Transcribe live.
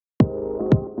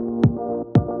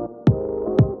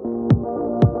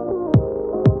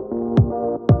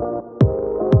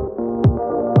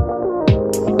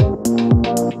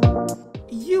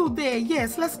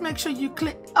yes, let's make sure you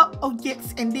click. Oh,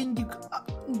 yes, and then you,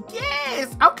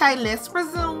 yes. Okay, let's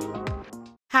resume.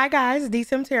 Hi guys,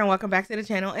 DeeSims here and welcome back to the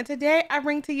channel. And today I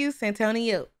bring to you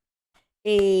SANTONIO.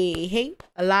 Hey,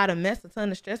 a lot of mess, a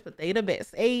ton of stress, but they the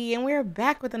best. Hey, and we're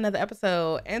back with another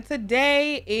episode. And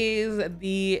today is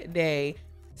the day.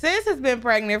 Sis has been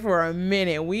pregnant for a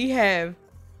minute. We have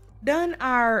done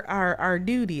our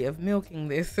duty of milking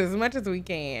this as much as we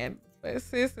can. But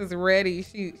sis is ready.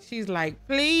 She's like,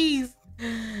 please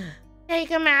take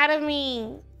him out of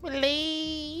me,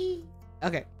 please.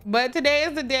 Okay, but today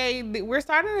is the day. We're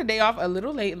starting the day off a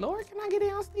little late. Lord, can I get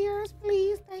downstairs,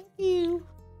 please? Thank you.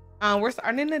 We're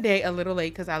starting the day a little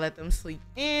late because I let them sleep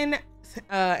in.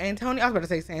 Antonio, I was about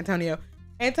to say SANTONIO.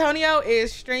 Antonio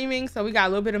is streaming, so we got a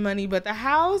little bit of money, but the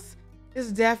house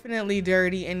is definitely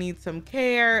dirty and needs some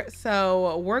care.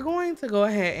 So we're going to go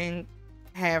ahead and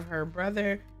have her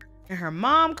brother and her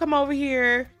mom come over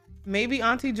here. Maybe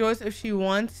Auntie Joyce if she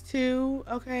wants to.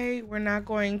 Okay, we're not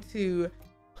going to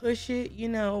push it, you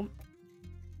know.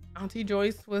 Auntie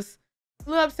Joyce was a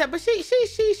little upset, but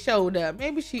she showed up.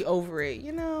 Maybe she over it,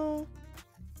 you know.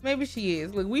 Maybe she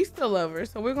is. Look, we still love her,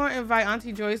 so we're going to invite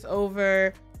Auntie Joyce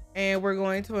over, and we're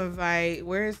going to invite.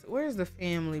 Where's the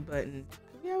family button?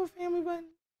 Do we have a family button?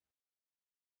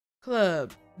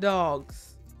 Club,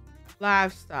 dogs,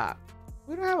 livestock.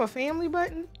 We don't have a family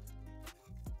button.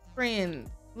 Friends,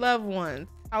 loved ones,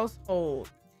 household.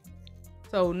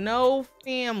 So no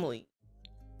family.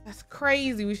 That's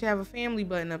crazy. We should have a family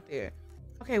button up there.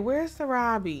 Okay, where's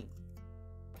Sarabi?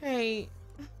 Okay.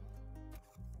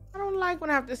 I don't like when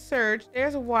I have to search.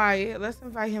 There's Wyatt. Let's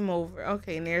invite him over.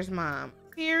 Okay, and there's Mom.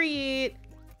 Period.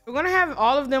 We're going to have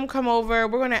all of them come over.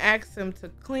 We're going to ask them to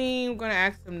clean. We're going to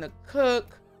ask them to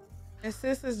cook. And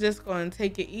sis is just going to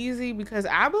take it easy because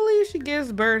I believe she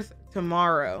gives birth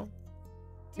tomorrow.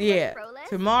 Yeah,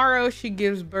 tomorrow she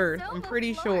gives birth. I'm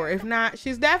pretty sure. If not,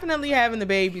 she's definitely having the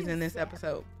babies in this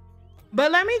episode.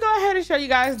 But let me go ahead and show you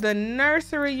guys the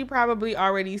nursery. You probably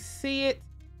already see it,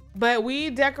 but we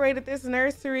decorated this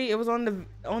nursery. It was on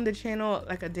the channel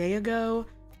like a day ago.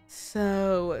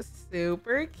 So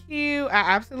super cute. I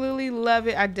absolutely love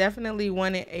it. I definitely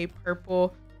wanted a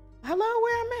purple. Hello,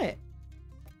 where I'm at?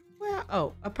 Well,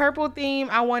 oh, a purple theme.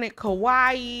 I wanted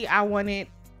kawaii. I wanted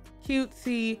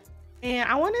cutesy. And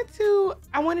I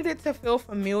wanted it to feel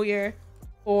familiar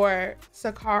for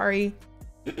Sakari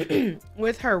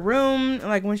with her room,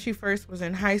 like when she first was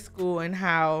in high school, and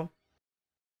how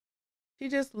she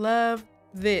just loved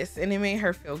this and it made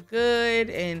her feel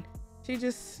good. And she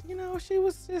just, you know, she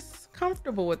was just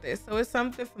comfortable with this. So it's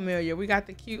something familiar. We got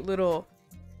the cute little,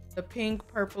 the pink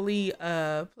purpley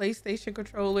PlayStation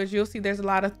controllers. You'll see there's a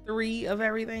lot of 3 of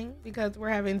everything because we're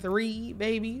having 3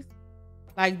 babies.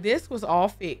 Like this was all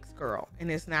fixed, girl,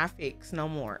 and it's not fixed no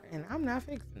more. And I'm not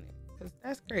fixing it because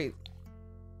that's crazy.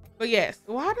 But yes,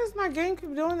 why does my game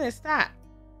keep doing this? Stop.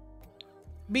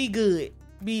 Be good.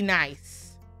 Be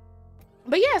nice.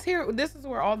 But yes, here, this is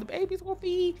where all the babies will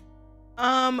be.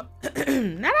 Now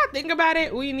that I think about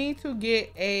it, we need to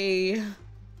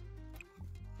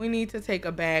take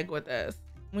a bag with us.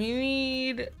 We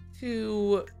need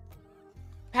to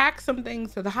pack some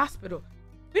things to the hospital.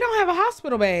 We don't have a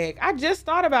hospital bag. I just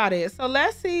thought about it. So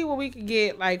let's see what we could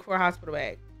get like for a hospital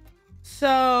bag.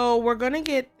 So we're going to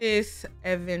get this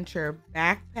adventure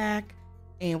backpack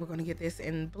and we're going to get this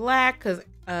in black because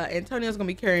Antonio's going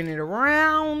to be carrying it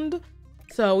around.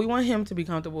 So we want him to be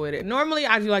comfortable with it. Normally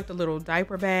I do like the little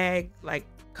diaper bag, like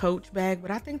coach bag,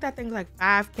 but I think that thing's like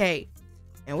 $5K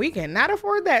and we cannot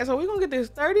afford that. So we're going to get this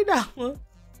 $30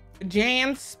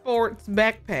 Jan Sports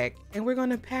backpack and we're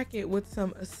gonna pack it with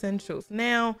some essentials.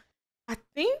 Now I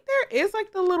think there is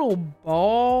like the little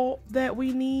ball that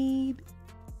we need.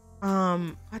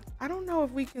 I don't know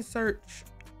if we can search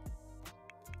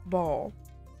ball,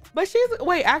 but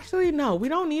wait, actually no, we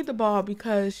don't need the ball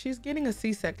because she's getting a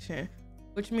C-section,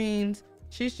 which means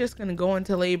she's just gonna go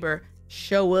into labor,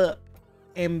 show up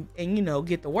and you know,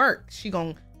 get the work. She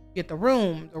gonna get the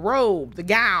room, the robe, the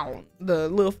gown, the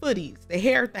little footies, the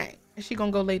hair thing, and she gonna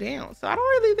go lay down. So I don't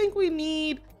really think we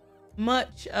need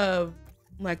much of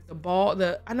like the ball.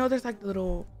 I know there's like the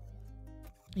little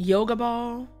yoga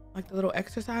ball, like the little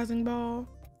exercising ball.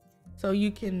 So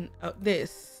you can,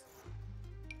 this,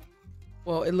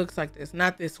 well, it looks like this,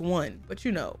 not this one, but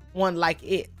you know, one like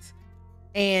it.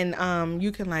 And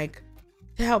you can like,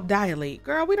 to help dilate.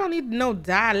 Girl, we don't need no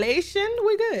dilation.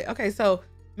 We good. Okay, so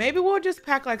maybe we'll just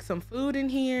pack like some food in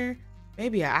here.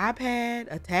 Maybe an iPad,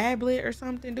 a tablet or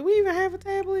something. Do we even have a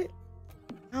tablet?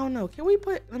 I don't know. Can we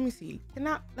put, let me see.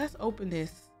 Let's open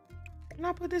this. Can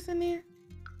I put this in there?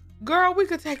 Girl, we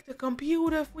could take the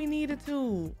computer if we needed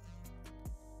to.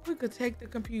 We could take the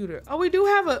computer. Oh, we do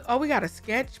have we got a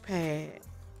sketch pad.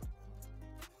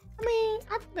 I mean,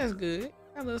 I think that's good.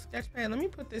 Got a little sketch pad. Let me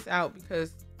put this out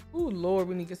because, oh Lord,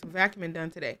 we need to get some vacuuming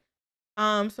done today.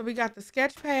 So we got the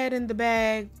sketch pad in the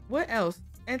bag. What else?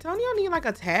 Antonio need like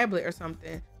a tablet or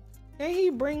something. Can he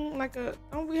bring like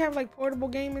don't we have like portable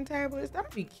gaming tablets?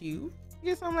 That'd be cute.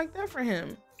 Get something like that for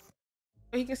him.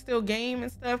 So he can still game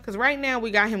and stuff. Cause right now we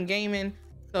got him gaming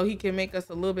so he can make us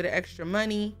a little bit of extra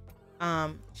money.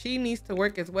 She needs to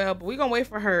work as well, but we're gonna wait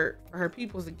for her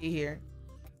peoples to get here.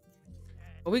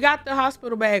 But we got the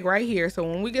hospital bag right here. So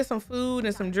when we get some food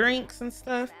and some drinks and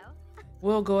stuff,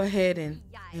 we'll go ahead and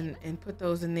put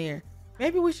those in there.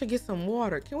 Maybe we should get some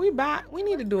water. Can we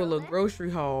need to do a little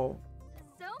grocery haul.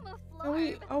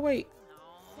 Oh wait.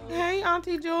 Hey,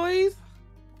 Auntie Joyce.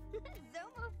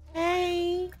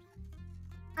 Hey.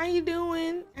 How you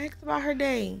doing? Ask about her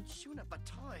day.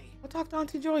 I'll talk to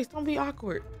Auntie Joyce. Don't be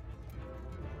awkward.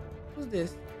 Who's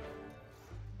this?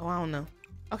 Oh, I don't know.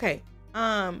 Okay.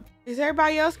 Is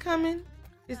everybody else coming?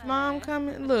 Is mom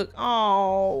coming? Look.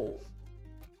 Oh.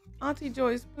 Auntie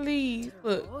Joyce, please.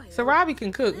 Look. Sarabi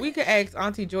can cook. We could ask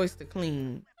Auntie Joyce to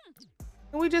clean.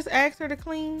 Can we just ask her to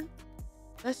clean?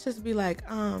 Let's just be like,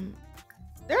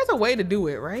 there's a way to do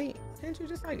it, right? Can't you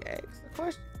just like ask a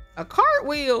question? A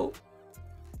cartwheel?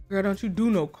 Girl, don't you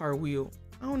do no cartwheel.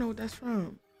 I don't know what that's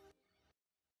from.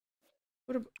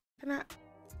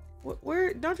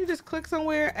 Where, don't you just click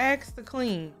somewhere, ask to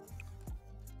clean?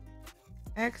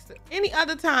 Any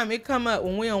other time it come up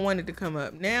when we don't want it to come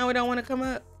up. Now it don't want to come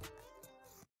up.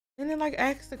 And then like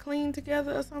ask to clean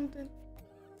together or something.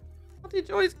 Auntie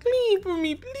Joyce, clean for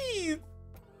me, please.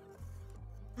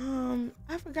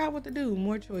 I forgot what to do.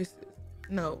 More choices.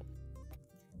 No.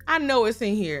 I know it's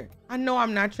in here. I know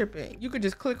I'm not tripping. You could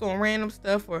just click on random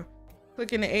stuff or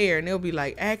click in the air and it'll be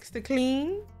like, ask to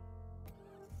clean.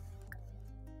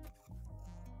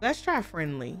 Let's try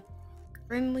friendly.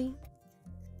 Friendly.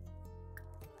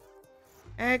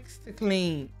 Ask to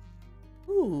clean.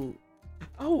 Ooh.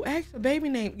 Oh, ask for baby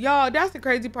name. Y'all, that's the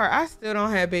crazy part. I still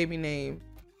don't have baby names.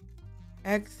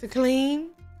 Ask to clean.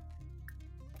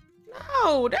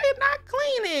 No, they're not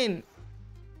cleaning.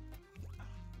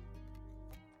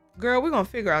 Girl, we're gonna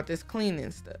figure out this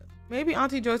cleaning stuff. Maybe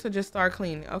Auntie Joyce will just start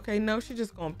cleaning. Okay, no, she's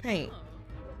just gonna paint.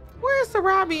 Where's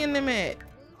Sarabi and them at?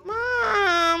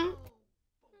 Mom,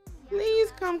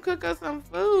 please come cook us some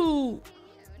food.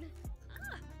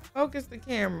 Focus the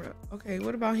camera. Okay,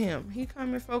 what about him? He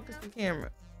come and focus the camera.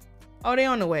 Oh, they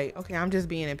on the way. Okay, I'm just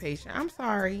being impatient. I'm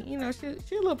sorry. You know, she a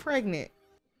little pregnant.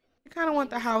 She kind of want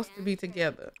the house to be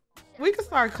together. We can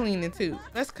start cleaning too.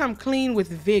 Let's come clean with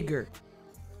vigor.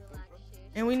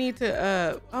 And we need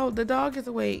to, oh, the dog is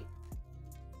awake.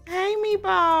 Hey,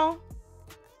 Meatball.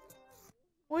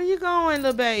 Where you going,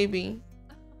 little baby?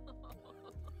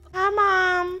 Hi,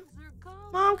 Mom.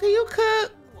 Mom, can you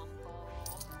cook?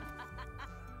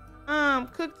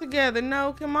 Cook together.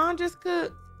 No, can Mom just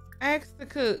cook? Ask to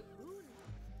cook.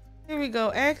 Here we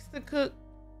go. Ask to cook.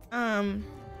 Ask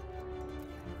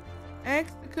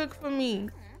to cook for me.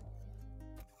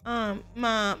 Mom,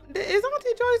 is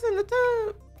Auntie Joyce in the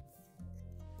tub?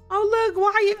 Oh, look,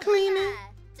 why you cleaning?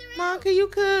 Mom, can you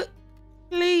cook?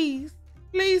 Please.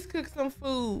 Please cook some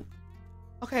food.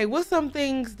 Okay, what's some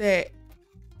things that...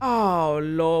 Oh,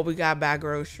 Lord, we got to buy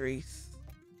groceries.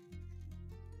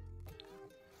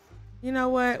 You know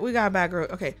what? We got to buy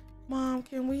groceries. Okay, Mom,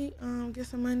 can we get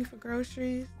some money for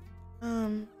groceries?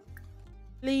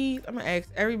 Please, I'm going to ask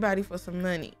everybody for some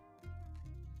money.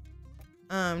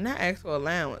 Not ask for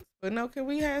allowance, but no, can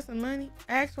we have some money?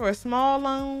 Ask for a small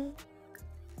loan.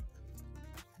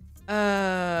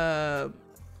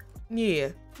 Yeah.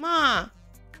 Ma,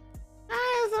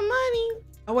 I have some money.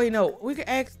 Oh wait, no, we could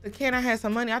ask can I have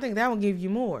some money? I think that will give you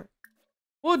more.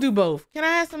 We'll do both. Can I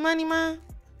have some money, Ma?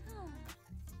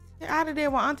 Get out of there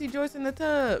with Auntie Joyce in the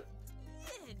tub.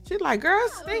 She's like, girl,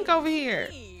 stink over here.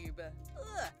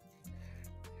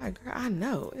 Like, girl, I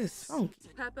know it's funky.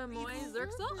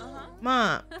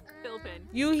 Mom,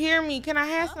 you hear me? Can I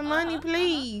have some money,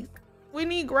 please? We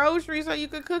need groceries so you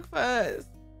could cook for us.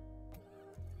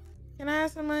 Can I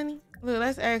have some money? Look,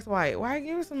 let's ask Wyatt. Wyatt,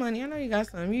 give us some money. I know you got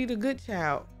some. You the good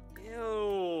child.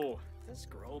 Ew. That's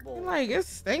growable. You're like, it's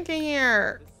stinking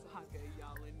here.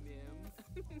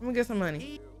 Let me get some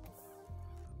money.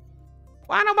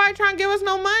 Why nobody trying to give us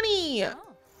no money?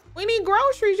 We need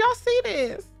groceries. Y'all see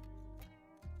this?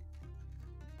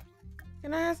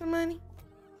 Can I have some money?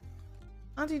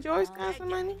 Auntie Joyce got some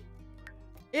money?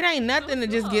 It ain't nothing to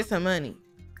just get some money.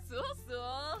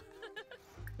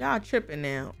 Y'all tripping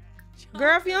now.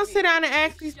 Girl, if you don't sit down and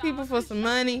ask these people for some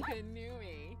money.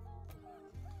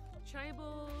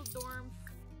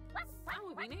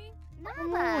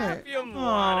 Come on. If you Oh,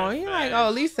 want it you're like, fast. oh,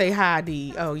 at least say hi,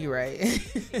 D. Oh, you're right.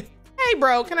 Hey,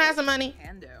 bro, can I have some money?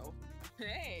 Hando.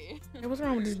 Hey. Hey, what's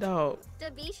wrong with this dog?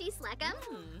 Dabishi Slekam?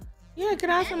 Yeah, can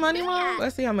I have some money, Mom?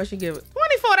 Let's see how much she give it.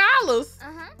 $24.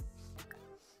 Uh-huh.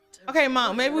 Okay,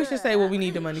 Mom, maybe we should say what we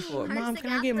need the money for. Mom,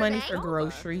 can I get money for Persega?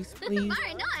 groceries, please?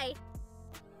 Marinoi.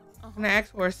 Can I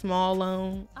ask for a small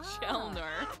loan? Chelner.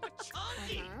 Uh-huh.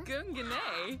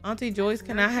 Gungane. Auntie Joyce,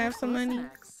 can I have some money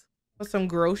for some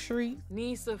groceries?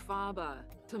 Nisa Faba.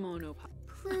 Tamono.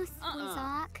 Plus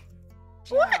Wizak.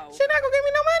 What? She not gonna give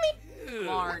me no money?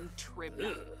 Larn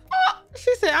Tribute. Oh,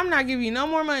 she said, I'm not giving you no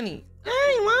more money.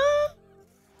 Dang, Mom.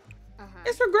 Uh-huh.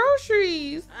 It's for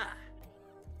groceries.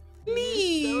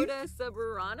 Please. Soda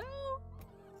Saburano?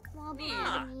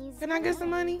 Wabani's. Can I get some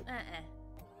money? Uh-uh.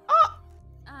 Oh,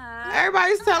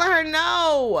 everybody's telling her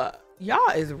no.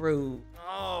 Y'all is rude.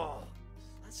 Oh.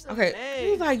 That's Okay,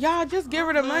 he's like, y'all just give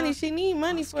her the money. She need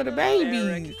money for the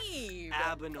babies.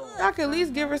 Abinol. Y'all can at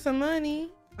least give her some money.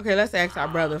 Okay, let's ask our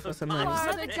brother for some money. Oh.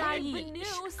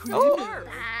 Oh,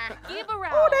 Ah.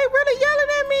 oh, they really yelling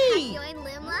at me. Yoin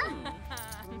Limla?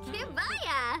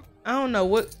 Kibaya. I don't know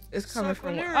what is coming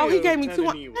from. Oh, he gave me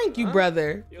 $200. Thank you,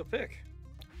 brother. You'll pick.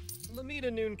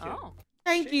 Lamita Noon Kid. Oh.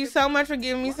 Thank you so much for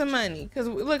giving me some money. Cause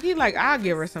look, he like, I'll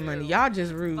give her some money. Y'all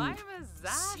just rude. I'm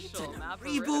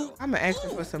Reboot. gonna ask her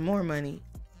for some more money.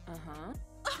 Uh-huh.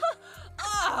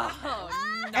 Oh,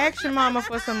 no. Ask your mama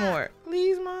for some more,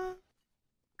 please, Mom.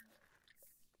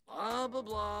 Blah, blah,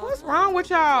 blah. What's wrong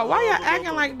with y'all? Why y'all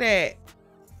acting like that?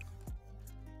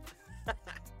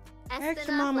 Ask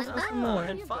your mama for some more.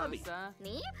 And Fabi.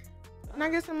 Neep? Can I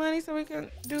get some money so we can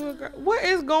do a girl? What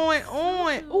is going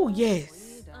on? Oh,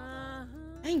 yes.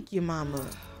 Thank you, mama.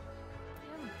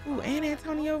 Ooh, and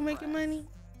Antonio making money?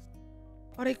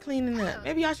 Or they cleaning up?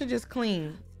 Maybe y'all should just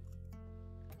clean.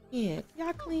 Yeah,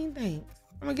 y'all clean things.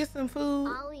 I'm gonna get some food.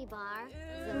 Ollie Bar.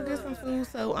 I'm gonna get some food.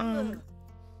 So,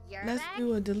 let's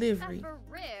do a delivery.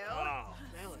 Oh,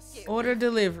 that was Order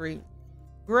delivery.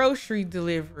 Grocery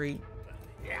delivery.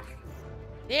 yeah.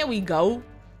 There we go.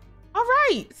 All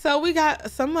right, so we got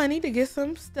some money to get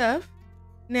some stuff.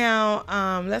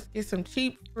 Now, let's get some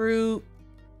cheap fruit.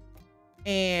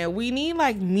 And we need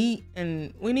like meat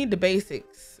and we need the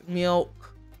basics.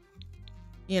 Milk,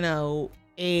 you know,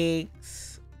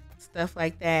 eggs, stuff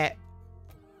like that.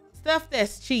 Stuff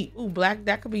that's cheap. Ooh,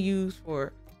 that could be used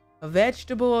for a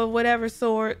vegetable of whatever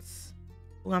sorts.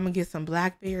 Ooh, I'm gonna get some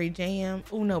blackberry jam.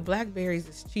 Ooh, no, blackberries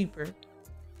is cheaper.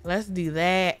 Let's do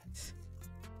that.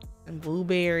 And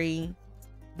blueberry.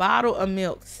 Bottle of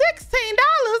milk. $16.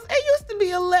 It used to be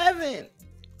 $11.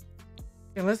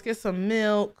 Okay, let's get some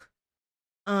milk.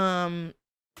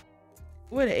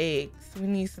 What are eggs? We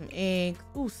need some eggs.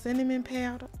 Ooh, cinnamon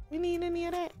powder. We need any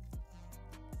of that?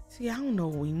 See, I don't know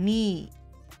what we need.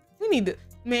 We need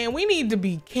to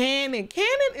be canning.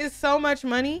 Canning is so much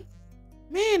money.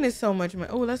 Man, it's so much money.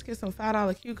 Oh, let's get some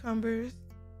 $5 cucumbers.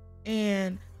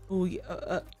 And, oh,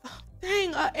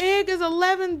 dang, an egg is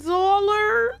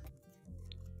 $11.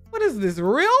 What is this,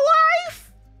 real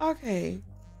life? Okay.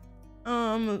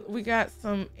 We got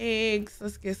some eggs.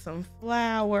 Let's get some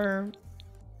flour.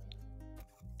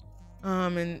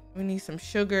 And we need some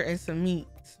sugar and some meat.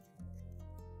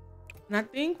 And I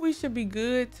think we should be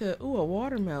good to, ooh, a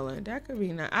watermelon. That could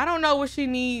be nice. I don't know what she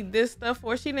need this stuff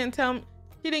for. She didn't tell me,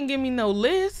 she didn't give me no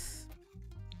list.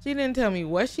 She didn't tell me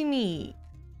what she need.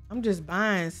 I'm just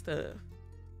buying stuff.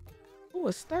 Ooh,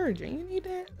 a sturgeon, you need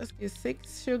that? Let's get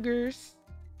 6 sugars.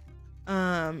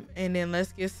 And then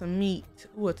let's get some meat.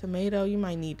 Ooh, a tomato, you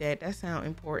might need that. That sounds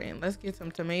important. Let's get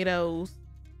some tomatoes.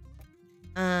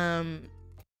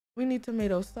 We need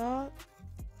tomato sauce.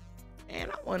 And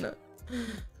I want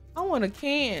a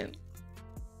can.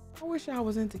 I wish I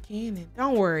was into canning.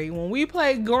 Don't worry. When we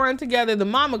play growing together, the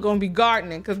mama gonna be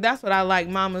gardening because that's what I like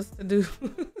mamas to do.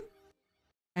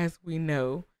 As we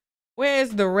know. Where's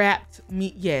the wrapped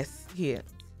meat? Yes, here.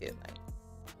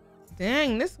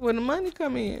 Dang, this is where the money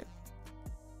come in.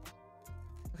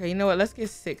 Okay, you know what? Let's get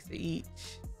 6 of each.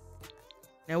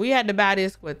 Now we had to buy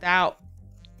this without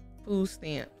food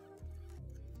stamps.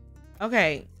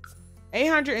 Okay,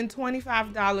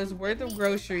 $825 worth of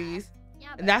groceries.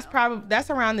 And that's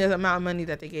around the amount of money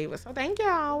that they gave us. So thank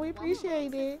y'all. We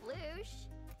appreciate it.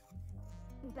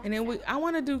 And then I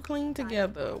want to do clean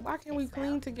together. Why can't we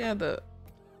clean together?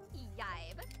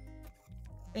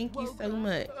 Thank you so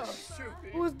much.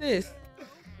 Who is this?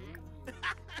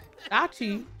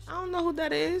 Dachi. I don't know who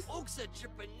that is.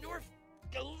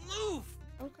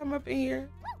 Don't come up in here.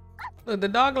 Look, the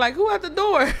dog like, who at the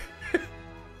door?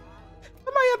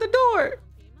 Somebody at the door.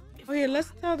 Oh yeah,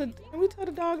 can we tell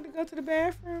the dog to go to the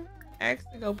bathroom? Ask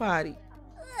to go potty.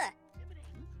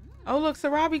 Oh, look,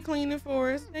 Sarabi cleaning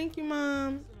for us. Thank you,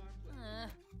 Mom.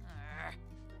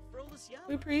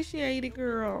 We appreciate it,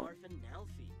 girl.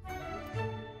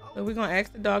 So we're gonna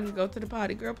ask the dog to go to the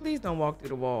potty. Girl, please don't walk through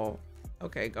the wall.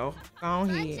 Okay, go on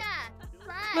ahead.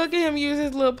 Look at him use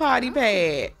his little potty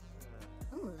pad.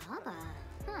 Ooh, lava.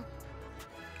 Huh.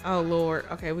 Oh, Lord.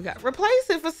 Okay, we got replace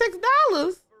it for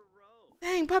 $6.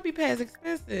 Dang, puppy pad's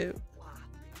expensive.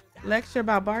 Lecture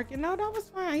about barking. No, that was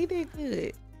fine. He did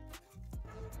good.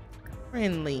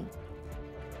 Friendly.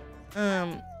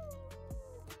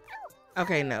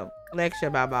 Okay, no. Lecture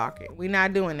about barking. We're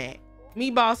not doing that.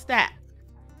 Meatball, stop.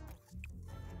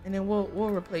 And then we'll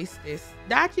replace this.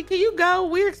 Dachi, can you go?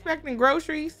 We're expecting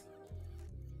groceries.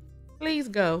 Please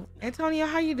go. Antonio,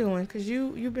 how you doing? Cause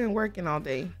you've been working all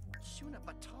day.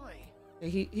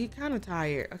 He kind of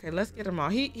tired. Okay, let's get him all.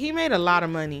 He made a lot of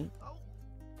money.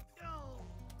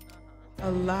 A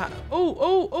lot.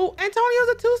 Oh! Antonio's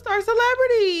a 2-star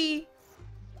celebrity.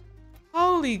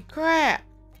 Holy crap!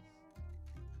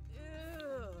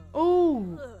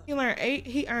 Oh, he earned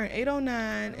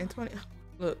 809 and 20.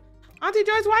 Look, Auntie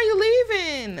Joyce, why are you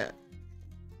leaving?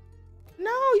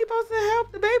 No, you're supposed to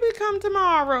help the baby come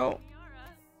tomorrow.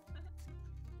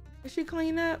 Did she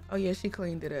clean up? Oh yeah, she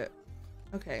cleaned it up.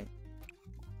 Okay.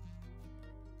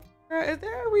 Girl, is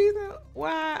there a reason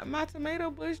why my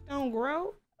tomato bush don't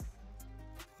grow?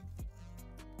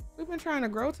 We've been trying to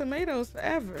grow tomatoes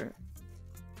forever.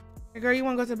 Hey girl, you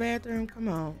wanna go to the bathroom? Come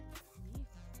on.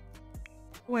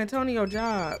 Oh, Antonio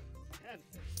job.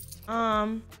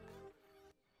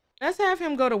 Let's have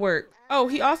him go to work. Oh,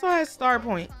 he also has star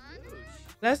points.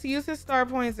 Let's use his star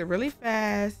points really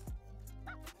fast.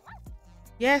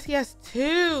 Yes, he has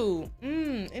 2.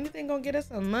 Anything gonna get us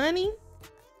some money?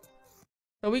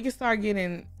 So we can start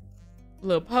getting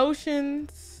little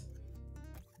potions.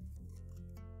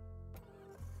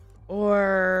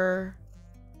 Or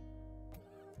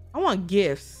I want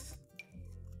gifts.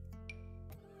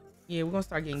 Yeah, we're gonna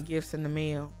start getting gifts in the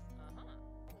mail.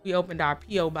 We opened our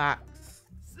P.O. box.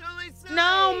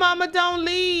 No, Mama, don't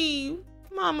leave.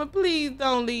 Mama, please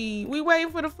don't leave. We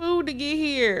waiting for the food to get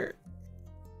here.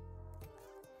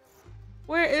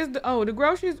 Where is the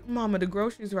groceries? Mama, the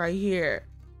groceries right here.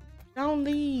 Don't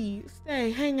leave.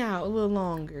 Stay, hang out a little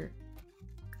longer.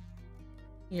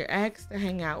 Here, ask to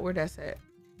hang out. Where that's at?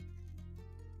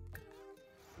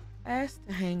 Ask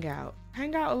to hang out.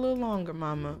 Hang out a little longer,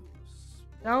 Mama.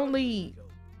 Don't leave.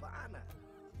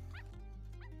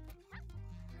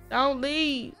 Don't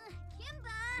leave.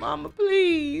 Mama,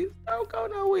 please. Don't go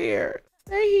nowhere.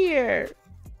 Stay here.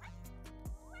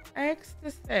 Ask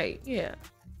to stay. Yeah.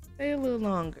 Stay a little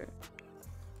longer.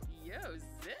 Yo,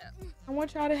 zip. I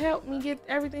want y'all to help me get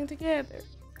everything together.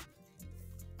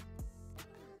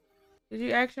 Did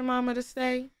you ask your mama to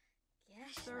stay?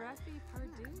 Sarabi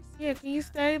Pardus. Yeah, can you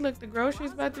stay? Look, the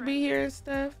groceries about to be here and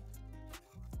stuff.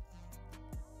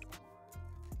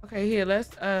 Okay, here, let's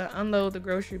unload the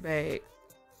grocery bag.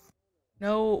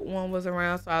 No one was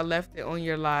around, so I left it on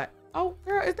your lot. Oh,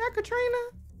 girl, is that Katrina?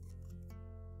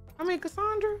 I mean,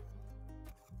 Cassandra?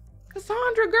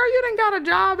 Cassandra, girl, you done got a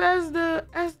job as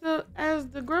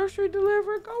the grocery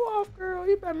deliverer. Go off, girl.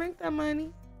 You better make that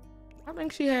money. I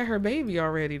think she had her baby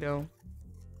already, though.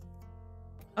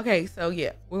 Okay, so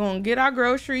yeah, we're gonna get our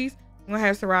groceries. I'm gonna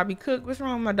have Sarabi cook. What's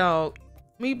wrong with my dog?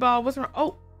 Meatball, what's wrong?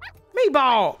 Oh,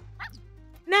 Meatball!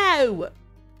 No!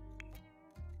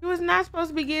 You was not supposed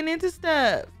to be getting into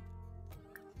stuff.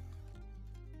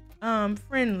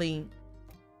 Friendly.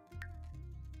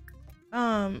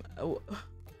 I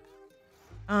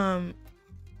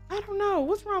don't know.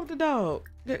 What's wrong with the dog?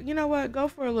 You know what? Go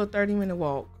for a little 30-minute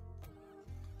walk.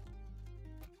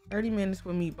 30 minutes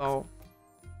with Meatball.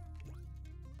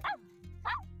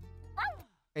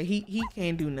 Okay, he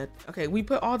can't do nothing. Okay, we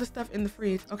put all the stuff in the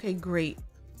fridge. Okay, great.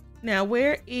 Now,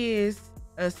 where is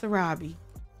Sarabi?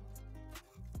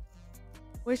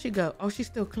 Where'd she go? Oh, she's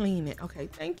still cleaning. Okay,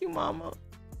 thank you, Mama.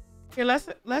 Here,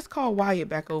 let's call Wyatt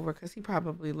back over because he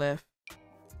probably left.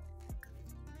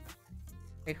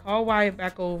 Okay, call Wyatt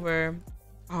back over.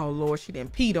 Oh Lord, she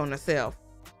didn't peed on herself.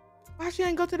 Why she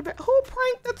ain't go to the bed? Who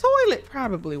pranked the toilet?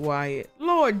 Probably Wyatt.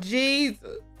 Lord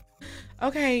Jesus.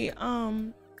 Okay,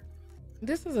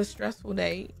 this is a stressful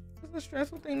day. This is a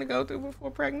stressful thing to go through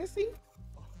before pregnancy.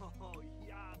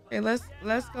 Okay,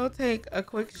 let's go take a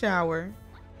quick shower.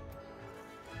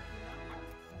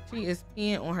 She is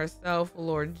peeing on herself,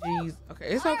 Lord jeez. Okay,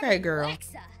 it's okay, girl.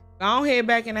 Go on head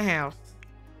back in the house.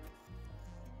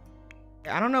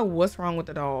 I don't know what's wrong with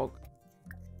the dog.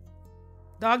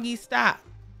 Doggy, stop.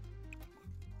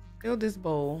 Fill this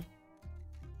bowl.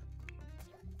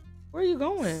 Where are you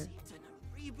going?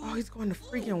 Oh, he's going to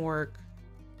freaking work.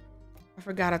 I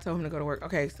forgot I told him to go to work.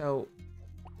 Okay, so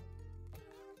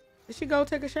did she go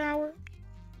take a shower?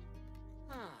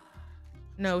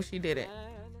 No, she didn't.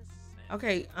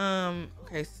 Okay,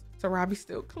 okay, Sarabi's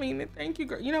still cleaning. Thank you,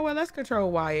 girl. You know what? Let's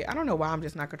control Wyatt. I don't know why I'm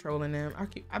just not controlling them.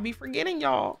 I be forgetting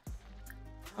y'all.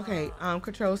 Okay,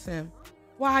 control Sim.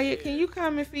 Wyatt, can you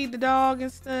come and feed the dog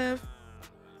and stuff?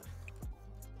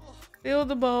 Fill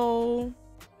the bowl.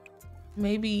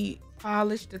 Maybe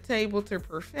polish the table to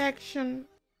perfection.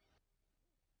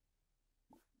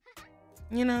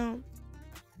 You know?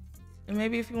 And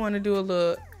maybe if you want to do a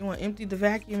little, you want to empty the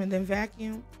vacuum and then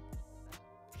vacuum.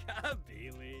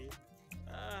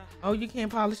 Oh, you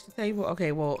can't polish the table?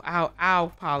 Okay, well, I'll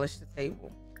polish the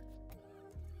table.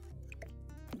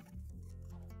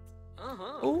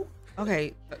 Oh,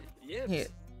 okay. Here,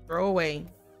 throw away.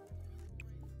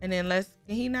 And then can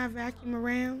he not vacuum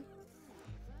around?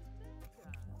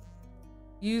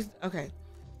 Okay.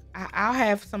 I'll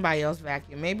have somebody else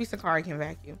vacuum. Maybe Sakari can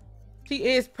vacuum. She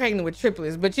is pregnant with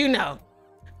triplets, but you know.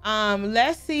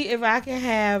 Let's see if I can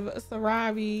have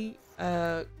Sarabi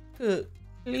cook.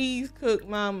 Please cook,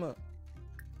 mama.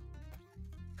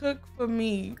 Cook for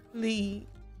me, please.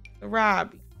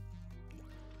 Sarabi.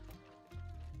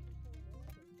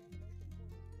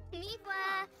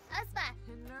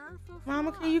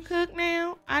 Mama, can you cook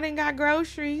now? I didn't got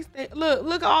groceries.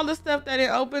 Look at all the stuff that it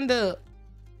opened up.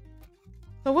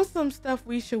 So what's some stuff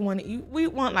we should want to eat? We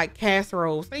want like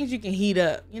casseroles, things you can heat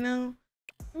up, you know?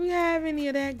 Do we have any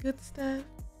of that good stuff?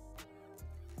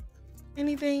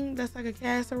 Anything that's like a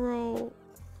casserole?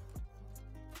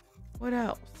 What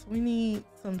else? We need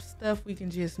some stuff we can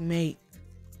just make.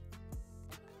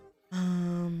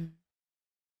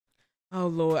 Oh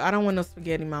Lord, I don't want no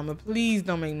spaghetti, mama. Please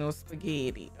don't make no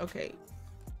spaghetti. Okay.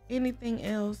 Anything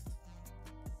else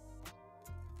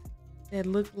that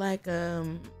look like a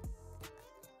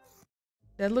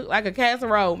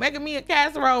casserole? Making me a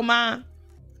casserole, ma.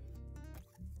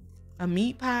 A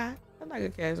meat pie? I like a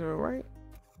casserole, right?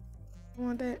 You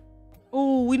want that?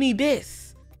 Oh, we need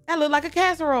this. That look like a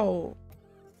casserole.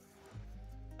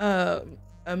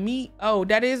 A meat. Oh,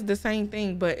 that is the same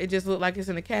thing, but it just looked like it's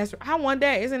in a casserole. I want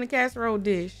that. It's in a casserole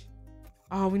dish.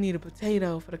 Oh, we need a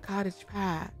potato for the cottage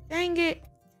pie. Dang it.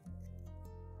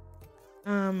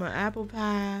 An apple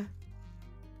pie.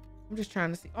 I'm just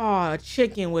trying to see. Oh, a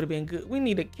chicken would have been good. We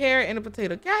need a carrot and a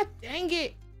potato. God dang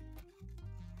it.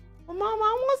 Well, mama,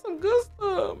 I want some good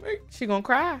stuff. She gonna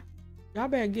cry. Y'all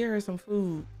better get her some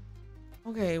food.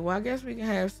 Okay, well, I guess we can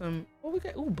have some. What we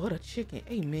got? Ooh, butter chicken.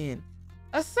 Amen.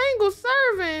 A single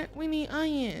serving. We need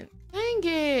onion. Dang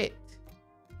it.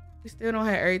 We still don't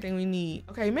have everything we need.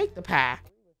 Okay, make the pie.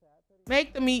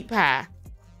 Make the meat pie.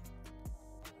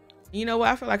 You know what?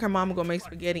 I feel like her mama gonna make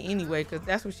spaghetti anyway, because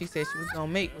that's what she said she was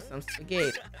gonna make, with some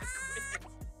spaghetti.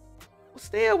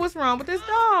 Still, what's wrong with this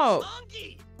dog?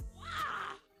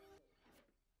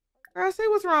 Girl, say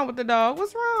what's wrong with the dog.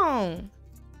 What's wrong?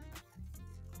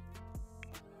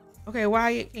 Okay,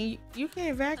 Wyatt, you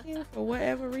can't vacuum for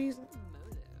whatever reason.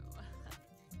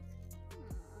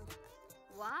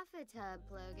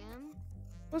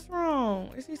 What's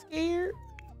wrong? Is he scared?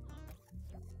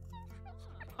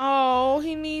 Oh,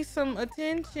 he needs some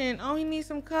attention. Oh, he needs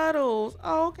some cuddles.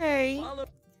 Oh, okay.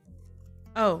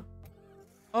 Oh,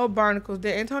 Barnacles.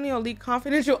 Did Antonio leak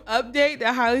confidential update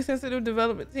that highly sensitive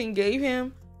development team gave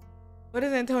him? What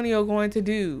is Antonio going to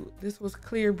do? This was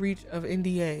clear breach of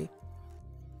NDA.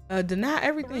 Deny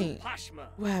everything.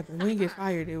 What happened? We didn't get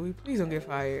fired, did we? Please don't get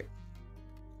fired.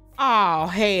 Oh,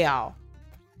 hell.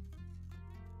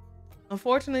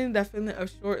 Unfortunately, that feeling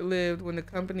of short-lived when the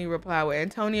company replied with,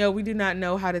 Antonio, we do not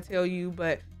know how to tell you,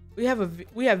 but we have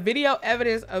video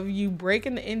evidence of you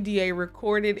breaking the NDA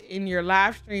recorded in your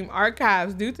live stream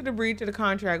archives. Due to the breach of the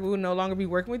contract, we will no longer be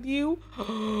working with you.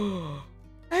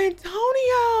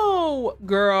 Antonio!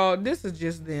 Girl, this is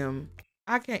just them.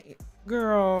 I can't,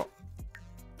 girl.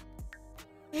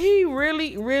 He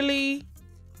really,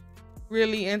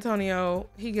 Antonio,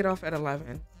 he get off at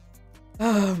 11.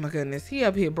 Oh my goodness, he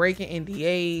up here breaking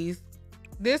NDAs.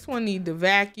 This one need to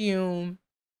vacuum.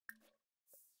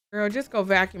 Girl, just go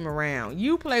vacuum around.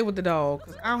 You play with the dog,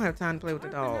 because I don't have time to play with the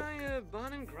dog.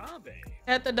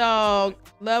 Pet the dog,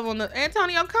 love on the...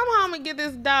 Antonio, come home and get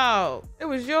this dog. It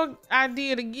was your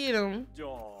idea to get him.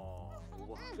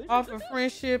 Offer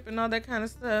friendship and all that kind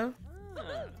of stuff.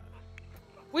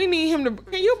 We need him to...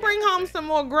 Can you bring home some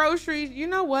more groceries? You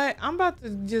know what? We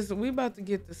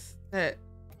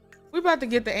about to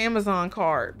get the Amazon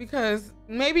card, because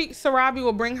maybe Sarabi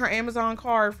will bring her Amazon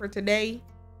card for today,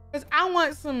 because I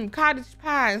want some cottage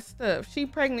pie and stuff. She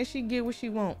pregnant, she get what she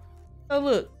want. So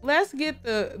look, let's get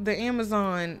the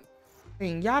Amazon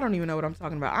thing. Y'all don't even know what I'm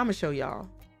talking about. I'm gonna show y'all.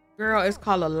 Girl, it's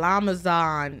called a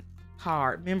Lamazon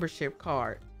card, membership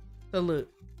card. So look,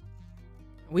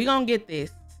 we gonna get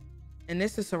this, and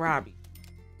this is Sarabi.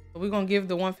 So we gonna give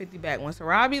the 150 back. When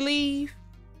Sarabi leave,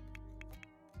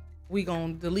 we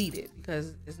gonna delete it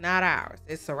because it's not ours.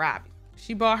 It's Sarabi.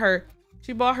 She bought her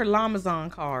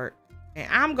Lamazon card,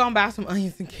 and I'm gonna buy some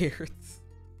onions and carrots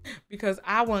because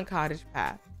I want cottage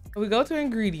pie. So we go to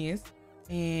ingredients,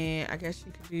 and I guess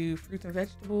you could do fruits and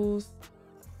vegetables.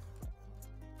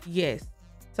 Yes.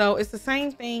 So it's the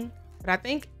same thing, but I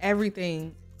think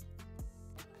everything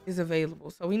is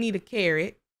available. So we need a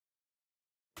carrot.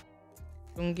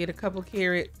 We're gonna get a couple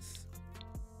carrots.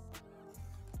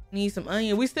 Need some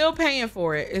onion. We still paying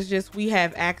for it. It's just we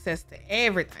have access to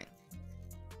everything.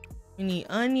 We need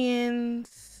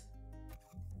onions.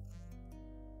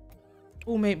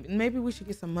 Oh, maybe we should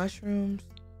get some mushrooms.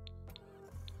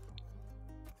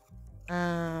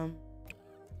 And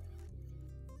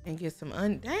get some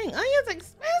dang, onions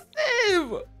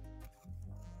expensive.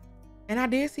 And I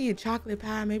did see a chocolate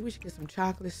pie. Maybe we should get some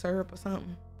chocolate syrup or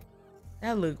something.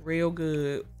 That look real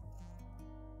good.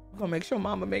 I'm gonna make sure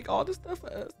Mama make all the stuff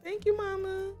for us. Thank you,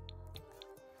 Mama.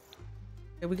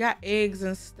 Yeah, we got eggs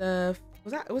and stuff.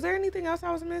 Was there anything else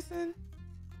I was missing?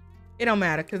 It don't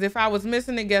matter, because if I was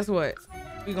missing it, guess what?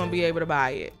 We're gonna be able to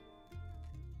buy it.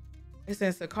 It's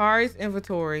in Sakari's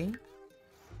inventory.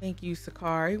 Thank you,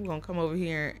 Sakari. We're gonna come over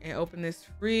here and open this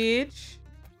fridge.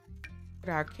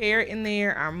 Put our carrot in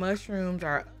there, our mushrooms,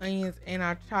 our onions, and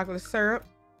our chocolate syrup.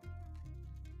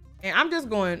 And I'm just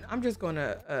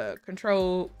gonna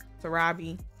control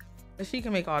Sarabi, so she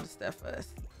can make all the stuff for us.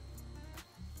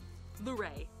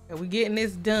 Luray. And we getting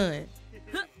this done.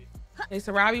 Okay,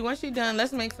 Sarabi, once you're done,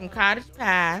 let's make some cottage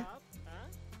pie.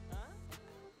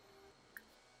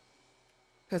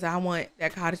 Cause I want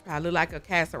that cottage pie look like a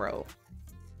casserole.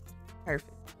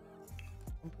 Perfect.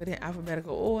 I'm put in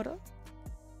alphabetical order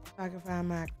so I can find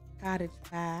my cottage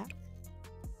pie.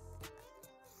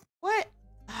 What?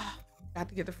 Got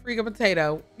to get the freaking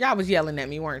potato. Y'all was yelling at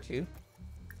me, weren't you?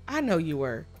 I know you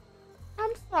were.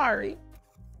 I'm sorry.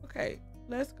 Okay,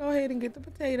 let's go ahead and get the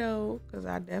potato because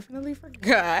I definitely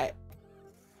forgot.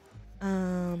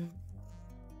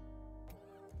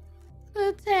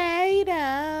 Potato.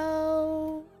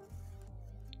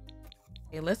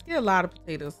 Okay, let's get a lot of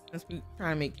potatoes since we're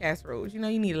trying to make casseroles. You know,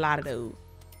 you need a lot of those.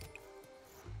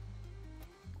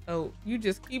 So you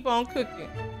just keep on cooking.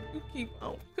 You keep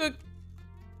on cooking.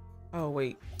 Oh,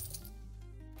 wait.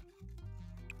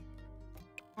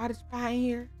 Cottage pie in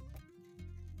here.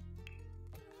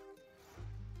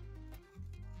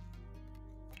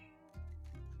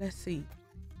 Let's see.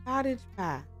 Cottage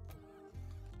pie.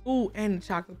 Ooh, and the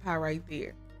chocolate pie right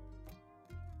there.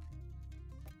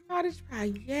 Cottage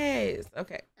pie, yes.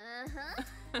 Okay.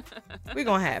 We're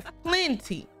gonna have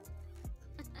plenty.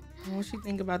 What she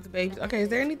think about the babies? Okay, is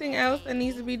there anything else that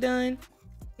needs to be done?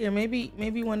 Here, maybe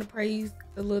you want to praise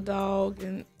the little dog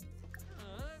and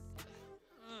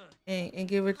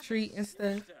give a treat and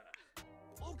stuff.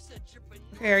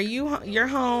 Okay, you're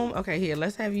home? Okay, here,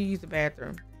 let's have you use the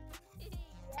bathroom.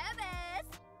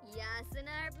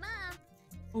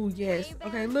 Oh, yes.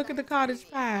 Okay, look at the cottage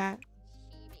pie.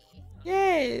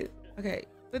 Yes. Okay,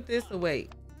 put this away.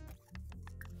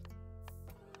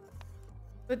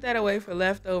 Put that away for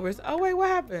leftovers. Oh, wait, what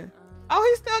happened? Oh,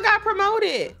 he still got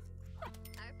promoted.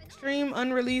 Stream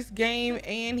unreleased game,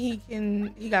 and he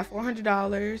got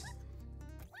 $400.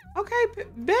 Okay,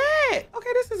 bet.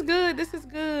 Okay, this is good. This is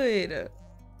good.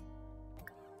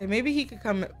 And maybe he could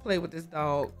come play with this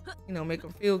dog. You know, make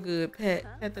him feel good.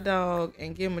 Pet the dog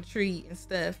and give him a treat and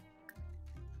stuff.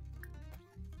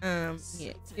 Yeah,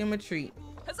 give him a treat.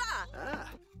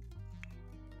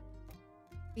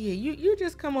 Yeah, you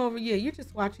just come over. Yeah, you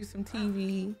just watch you some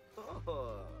TV.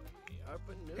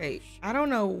 Okay, I don't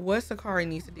know what Sakari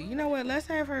needs to do. You know what? Let's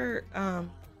have her.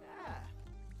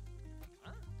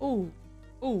 Ooh,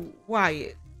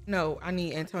 Wyatt. No, I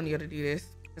need Antonio to do this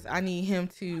because I need him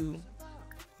to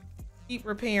keep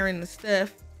repairing the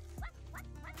stuff.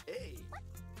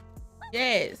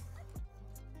 Yes.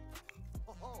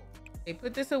 Okay,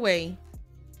 put this away.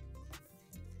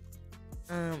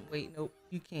 Wait, nope,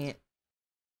 you can't.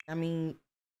 I mean,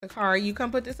 Sakari, you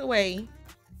come put this away.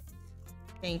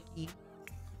 Thank you.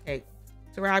 Okay,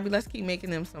 Sarabi, let's keep making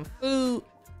them some food.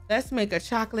 Let's make a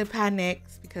chocolate pie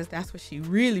next because that's what she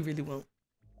really, really wants.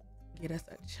 Get us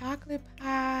a chocolate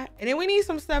pie. And then we need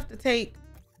some stuff to take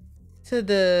to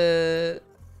the...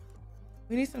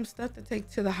 We need some stuff to take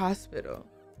to the hospital.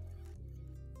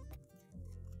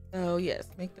 So, yes,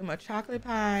 make them a chocolate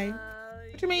pie.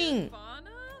 What you mean?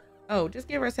 Oh, just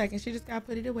give her a second. She just got to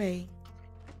put it away.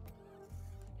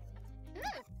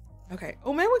 Okay.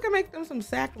 Oh, maybe we can make them some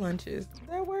sack lunches. Does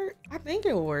that work? I think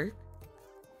it'll work.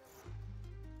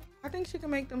 I think she can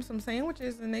make them some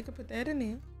sandwiches and they could put that in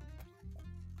there.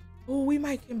 Oh, we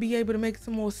might can be able to make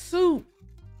some more soup.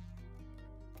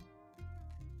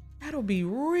 That'll be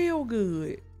real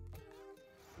good.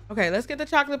 Okay, let's get the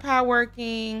chocolate pie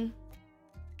working.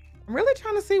 I'm really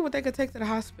trying to see what they could take to the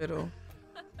hospital.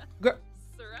 Girl,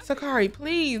 Sakari,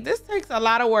 please. This takes a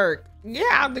lot of work. Get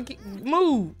out the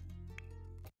move.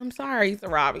 I'm sorry,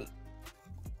 Sarabi.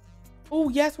 Oh,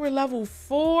 yes, we're level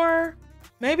 4.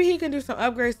 Maybe he can do some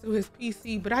upgrades to his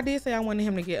PC, but I did say I wanted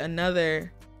him to get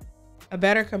a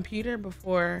better computer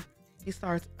before he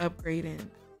starts upgrading.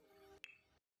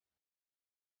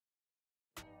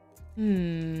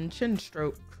 Chin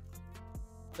stroke.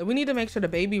 So we need to make sure the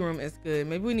baby room is good.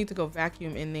 Maybe we need to go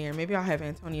vacuum in there. Maybe I'll have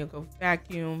Antonio go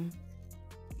vacuum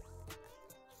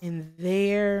in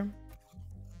there.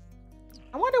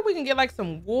 I wonder if we can get like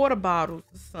some water bottles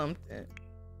or something.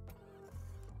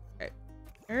 Okay.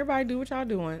 Everybody do what y'all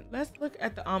doing. Let's look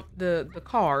at the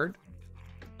card.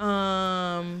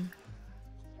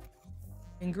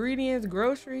 Ingredients,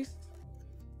 groceries.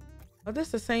 Oh, this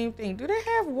is the same thing. Do they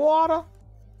have water?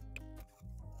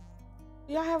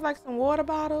 Do y'all have like some water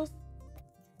bottles?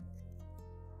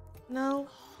 No?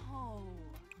 Oh.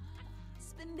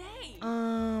 Spinday.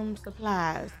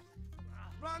 Supplies.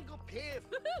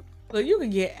 Look, you can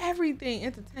get everything.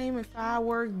 Entertainment,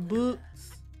 fireworks,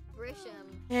 books,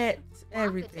 pets,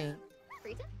 everything.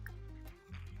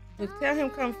 Look, tell him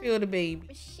come feel the baby.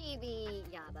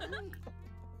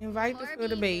 Invite to feel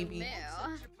the baby.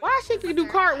 Why she can do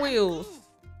cartwheels?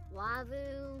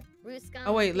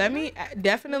 Oh wait, let me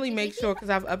definitely make sure, because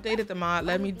I've updated the mod.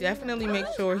 Let me definitely make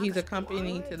sure he's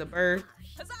accompanying to the birth.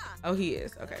 Oh, he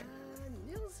is. Okay.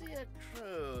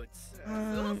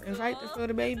 Invite to feel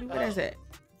the baby. What is it?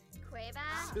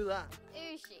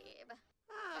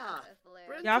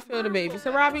 Y'all feel the baby.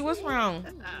 Sarabi, what's wrong?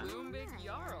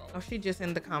 Oh, she just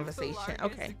in the conversation.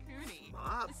 Okay.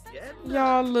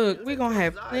 Y'all, look, we're gonna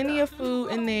have plenty of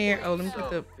food in there. Oh, let me put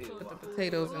the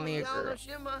potatoes in there, girl.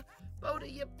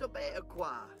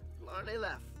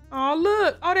 Oh,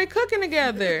 look. Oh, they cooking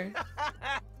together.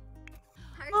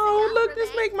 Oh, look,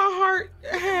 this make my heart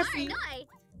happy.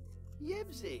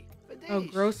 Oh,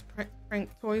 gross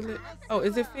prank toilet. Oh,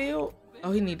 is it filled?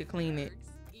 Oh, he need to clean it.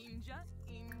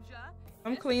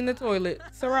 I'm cleaning the toilet.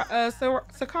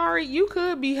 Sakari, you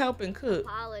could be helping cook.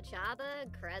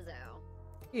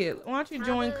 Yeah, why don't you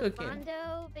join cooking?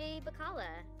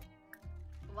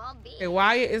 Okay,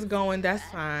 Wyatt is going. That's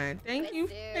fine. Thank you.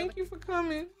 Thank you for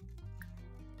coming.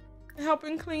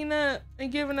 Helping clean up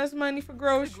and giving us money for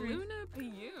groceries.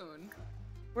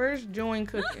 Where's join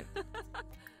cooking?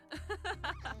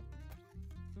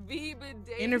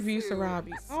 Interview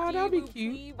Sarabi. Oh, that'll be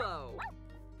cute. Why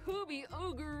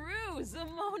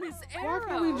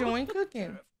can't we join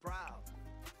cooking?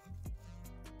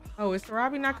 Oh, is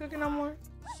Sarabi not cooking no more?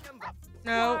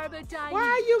 No. Why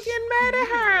are you getting mad at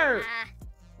her?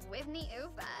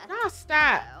 No,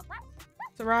 stop.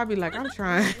 Sarabi like, I'm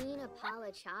trying.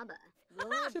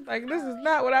 She's like, this is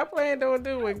not what I planned on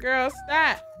doing. Girl,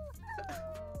 stop.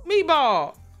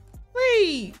 Meatball.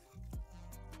 Please.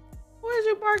 What is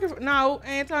you barking for? No,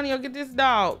 Antonio, get this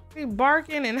dog. He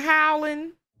barking and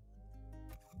howling.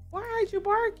 Why aren't you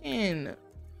barking?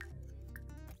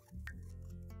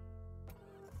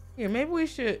 Here, maybe we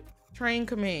should train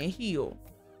Command Heal.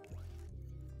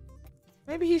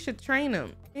 Maybe he should train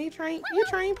him. Can you train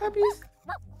puppies?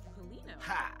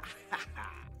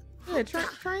 Yeah,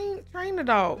 train the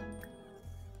dog.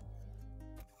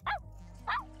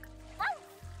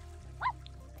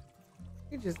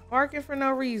 He's just barking for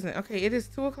no reason. Okay, it is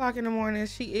 2 o'clock in the morning.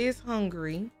 She is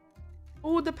hungry.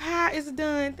 Oh, the pie is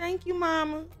done. Thank you,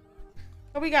 Mama.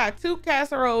 So we got 2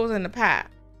 casseroles and the pie,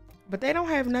 but they don't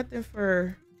have nothing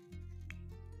for.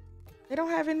 They don't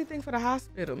have anything for the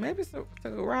hospital. Maybe so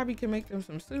Robbie can make them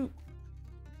some soup.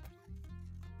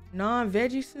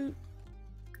 Non-veggie soup.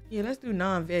 Yeah, let's do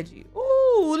non-veggie.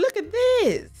 Ooh, look at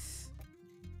this.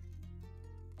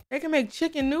 They can make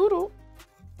chicken noodle.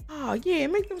 Oh yeah,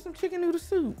 make them some chicken noodle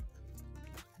soup.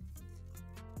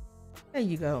 There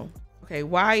you go. Okay,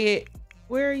 Wyatt,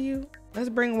 where are you? Let's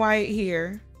bring Wyatt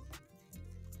here.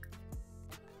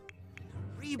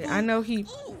 Yeah, I know he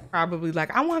probably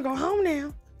like, I want to go home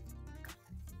now.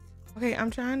 Okay,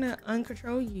 I'm trying to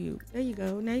uncontrol you. There you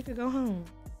go. Now you can go home.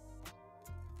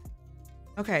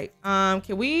 Okay, can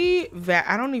we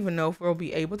I don't even know if we'll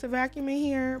be able to vacuum in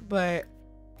here, but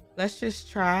let's just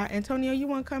try. Antonio, you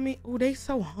want to come in? Oh, they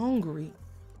so hungry.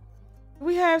 Do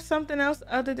we have something else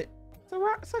other than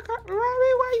Robbie,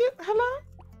 why you hello?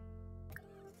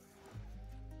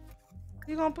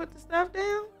 You gonna put the stuff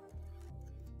down?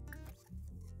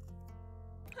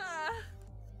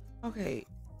 Okay.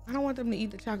 I don't want them to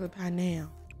eat the chocolate pie now.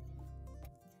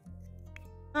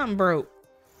 Something broke.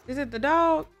 Is it the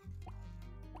dog?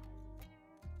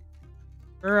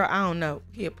 Girl, I don't know.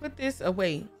 Here, put this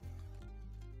away.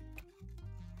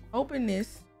 Open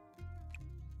this.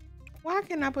 Why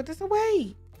can't I put this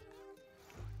away?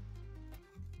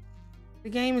 The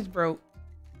game is broke.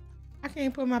 I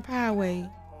can't put my pie away.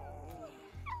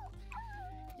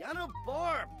 Yana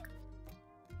Barb.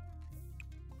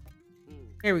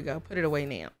 There we go. Put it away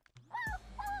now.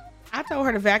 I told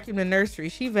her to vacuum the nursery.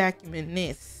 She vacuuming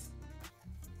this.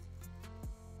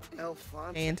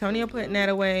 Hey, Antonio putting that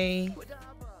away.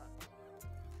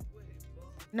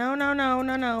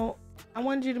 No. I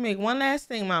wanted you to make one last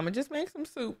thing, Mama. Just make some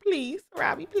soup, please.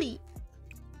 Robbie, please.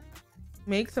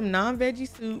 Make some non-veggie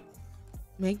soup.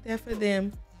 Make that for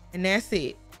them. And that's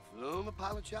it.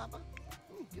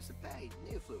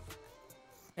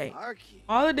 Hey,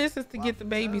 all of this is to get the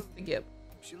babies together.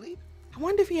 I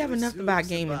wonder if he have enough to buy a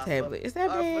gaming tablet. Is that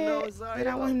bad that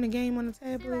I want him to game on the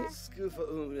tablet?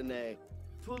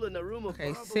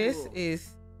 Okay, sis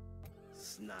is...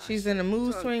 She's in a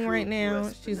mood swing right now.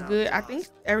 She's good. I think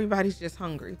everybody's just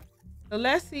hungry. So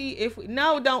let's see if we...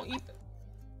 No, don't eat the...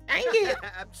 Dang it.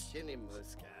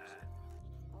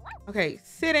 Okay,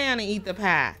 sit down and eat the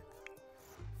pie.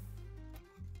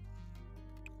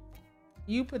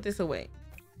 You put this away.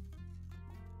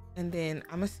 And then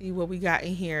I'm gonna see what we got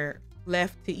in here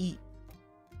left to eat.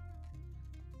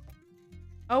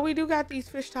 Oh, we do got these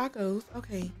fish tacos.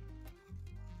 Okay.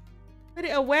 Put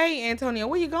it away, Antonio.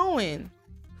 Where you going?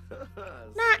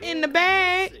 Not in the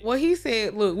bag. Well, he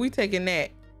said, look, we taking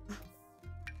that.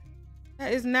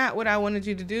 That is not what I wanted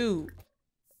you to do.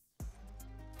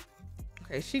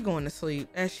 Okay, she going to sleep,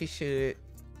 as she should.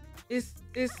 Is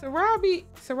Sarabi?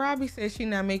 Sarabi says she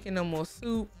not making no more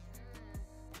soup.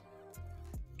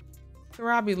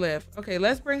 Sarabi left. Okay,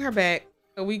 let's bring her back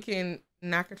so we can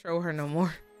not control her no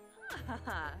more.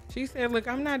 She said, look,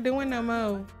 I'm not doing no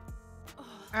more.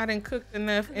 I done cooked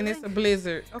enough and it's a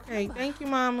blizzard. Okay, thank you,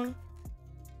 Mama.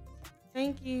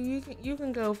 Thank you. You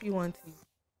can go if you want to.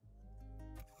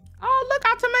 Oh, look,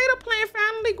 our tomato plant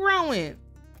finally growing.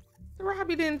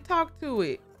 Sarabi didn't talk to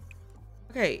it.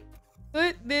 Okay,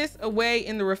 put this away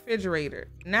in the refrigerator,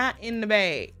 not in the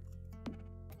bag.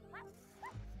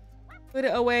 Put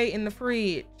it away in the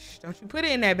fridge. Don't you put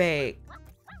it in that bag.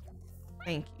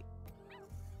 Thank you.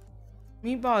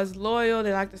 Meatball is loyal.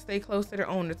 They like to stay close to their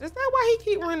owners. Is that why he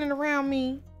keep running around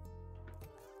me?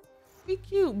 He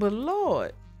cute, but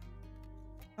Lord.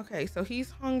 Okay, so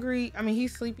he's hungry. I mean,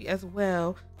 he's sleepy as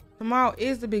well. Tomorrow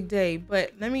is the big day,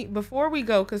 but before we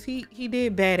go, because he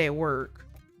did bad at work.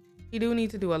 He do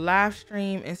need to do a live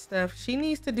stream and stuff. She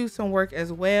needs to do some work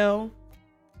as well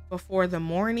before the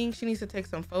morning. She needs to take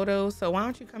some photos. So why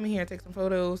don't you come in here and take some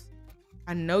photos?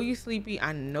 I know you sleepy.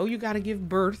 I know you got to give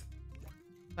birth.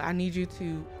 But I need you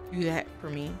to do that for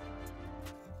me.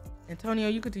 Antonio,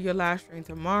 you could do your live stream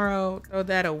tomorrow. Throw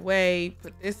that away.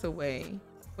 Put this away.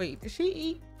 Wait, did she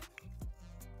eat?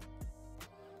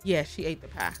 Yeah, she ate the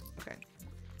pie. Okay.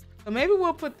 So maybe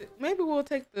we'll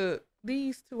take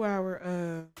these to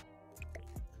our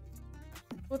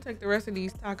we'll take the rest of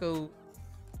these tacos.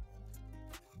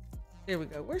 There we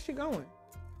go. Where's she going?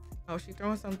 Oh, she's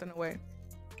throwing something away.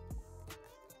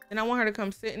 And I want her to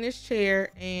come sit in this chair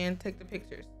and take the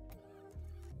pictures.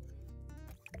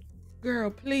 Girl,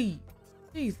 please.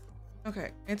 Please.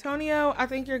 Okay. Antonio, I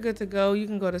think you're good to go. You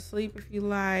can go to sleep if you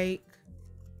like.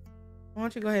 Why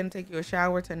don't you go ahead and take you a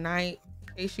shower tonight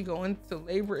in case you go into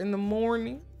labor in the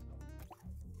morning.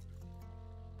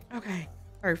 Okay.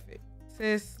 Perfect.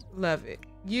 Sis, love it.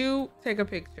 You take a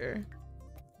picture.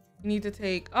 You need to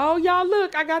take... Oh, y'all,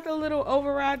 look. I got the little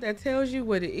override that tells you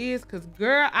what it is. Because,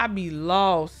 girl, I be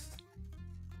lost.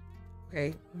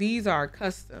 Okay. These are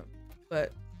custom.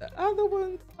 But the other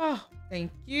ones... Oh,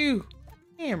 thank you.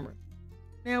 Camera.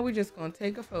 Now we're just going to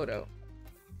take a photo.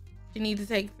 You need to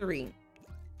take 3.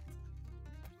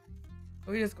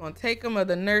 We're just going to take them of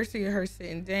the nursery of her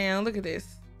sitting down. Look at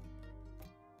this.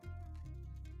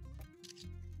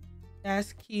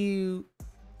 That's cute.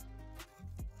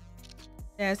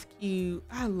 That's cute.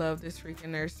 I love this freaking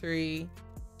nursery.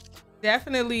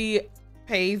 Definitely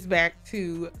pays back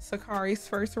to Sakari's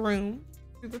first room.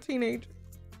 She was a teenager.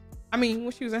 I mean,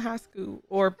 when she was in high school,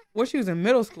 or when she was in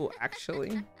middle school,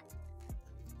 actually.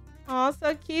 Oh,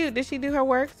 so cute. Did she do her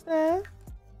work stuff?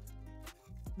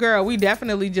 Girl, we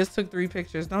definitely just took 3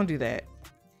 pictures. Don't do that.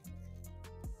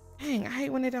 Dang, I hate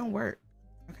when it don't work.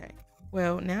 Okay.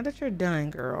 Well, now that you're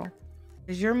done, girl,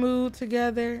 is your mood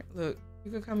together? Look,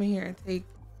 you could come in here and take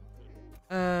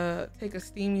take a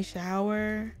steamy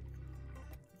shower.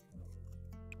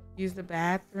 Use the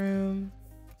bathroom.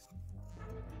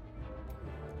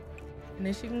 And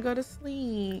then she can go to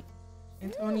sleep.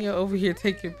 Antonio over here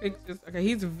taking pictures. Okay,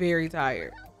 he's very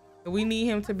tired. So we need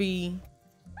him to be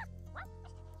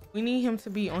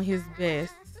on his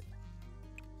best.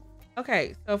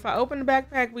 Okay, so if I open the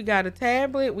backpack, we got a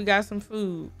tablet, we got some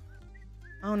food.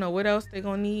 I don't know what else they're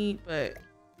gonna need, but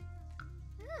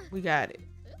we got it.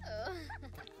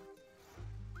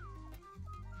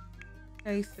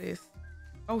 Hey sis.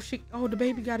 Oh, the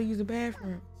baby gotta use the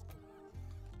bathroom.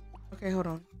 Okay, hold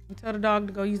on. You tell the dog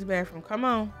to go use the bathroom. Come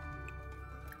on.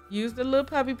 Use the little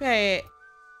puppy pad.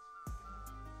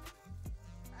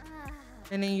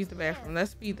 And then use the bathroom.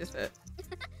 Let's speed this up.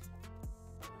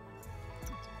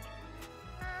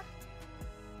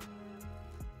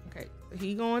 Okay, so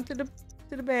he going to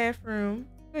the bathroom.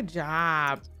 Good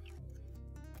job.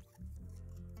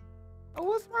 Oh,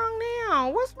 what's wrong now?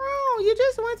 What's wrong? You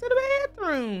just went to the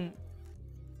bathroom.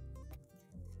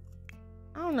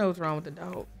 I don't know what's wrong with the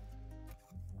dog.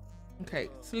 Okay,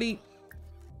 sleep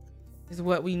is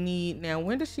what we need. Now,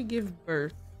 when does she give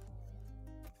birth?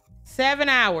 7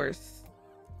 hours.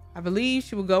 I believe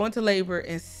she will go into labor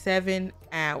in 7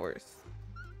 hours.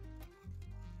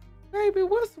 Baby,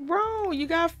 what's wrong? You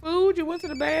got food? You went to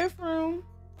the bathroom?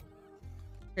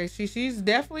 Okay, she's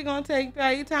definitely gonna take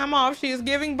paid time off. She is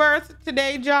giving birth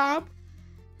today, job.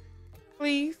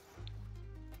 Please.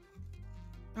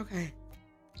 Okay.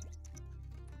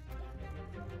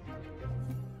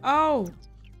 Oh,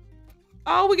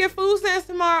 we get food stamps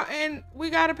tomorrow and we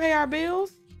gotta pay our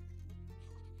bills.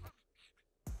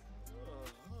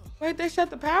 Wait, they shut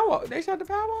the power off. They shut the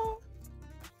power off?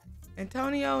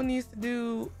 Antonio needs to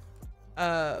do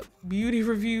a beauty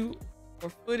review for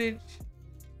footage.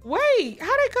 Wait,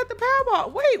 how they cut the power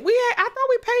off? Wait, I thought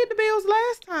we paid the bills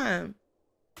last time.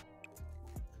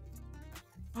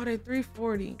 Oh, they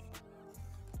 $340.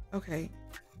 Okay.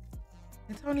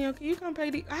 Antonio, can you come pay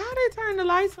the... How they turn the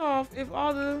lights off if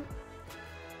all the...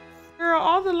 Girl,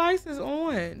 all the lights is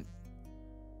on.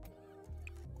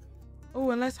 Oh,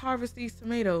 and let's harvest these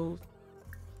tomatoes.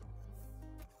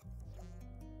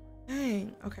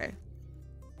 Dang, okay.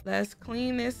 Let's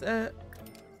clean this up.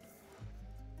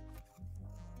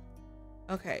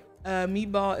 Okay,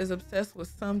 Meatball is obsessed with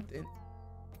something.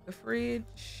 The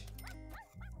fridge.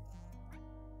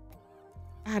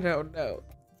 I don't know.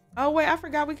 Oh wait, I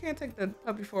forgot we can't take the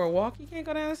puppy for a walk. He can't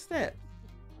go down the steps.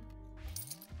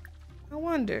 I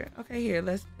wonder. Okay, here,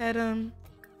 let's pet him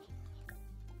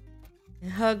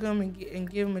and hug him and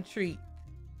give him a treat.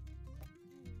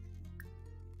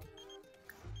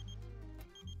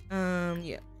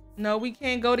 Yeah. No, we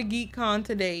can't go to GeekCon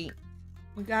today.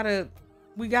 We got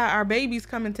our babies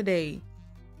coming today.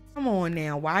 Come on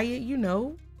now, Wyatt, you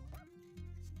know.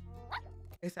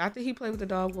 Okay, so after he played with the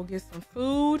dog, we'll get some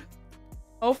food.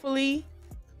 Hopefully,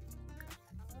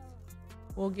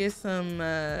 we'll get some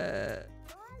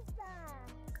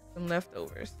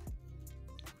leftovers.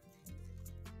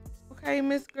 Okay,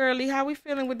 Miss Girly, how we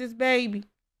feeling with this baby?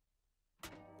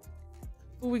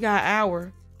 Ooh, we got an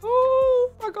hour.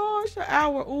 Oh my gosh, an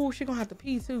hour. Ooh, she gonna have to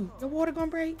pee too. Your water gonna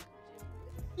break?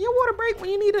 Your water break when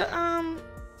you need a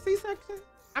C-section?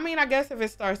 I mean, I guess if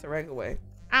it starts the regular way.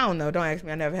 I don't know. Don't ask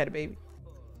me. I never had a baby.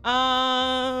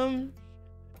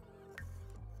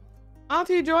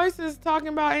 Auntie Joyce is talking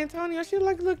about Antonio. She's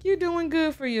like, look, you're doing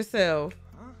good for yourself.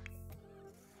 Huh?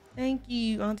 Thank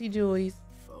you, Auntie Joyce.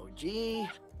 4G.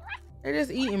 They're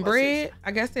just eating bread.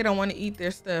 I guess they don't want to eat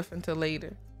their stuff until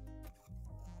later.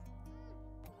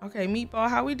 Okay, Meatball,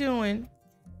 how we doing?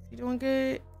 You doing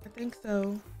good? I think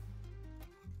so.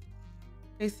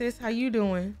 Hey, sis, how you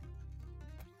doing?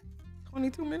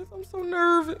 22 minutes. I'm so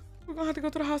nervous. We're going to have to go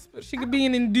to the hospital. She could be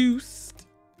induced.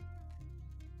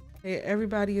 Hey,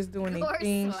 everybody is doing their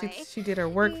thing. She did her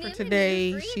work for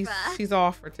today. She's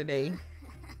off for today.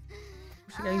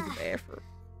 She got to use the bathroom.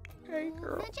 Hey,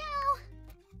 girl.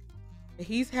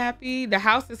 He's happy. The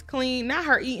house is clean. Not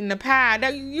her eating the pie.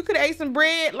 You could have ate some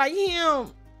bread like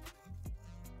him.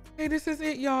 Hey, this is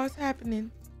it, y'all. It's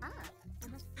happening.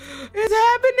 It's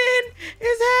happening.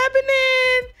 It's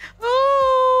happening.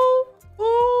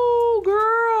 Oh,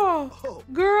 girl.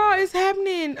 Girl, it's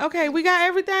happening. Okay, we got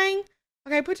everything.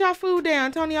 Okay, put y'all food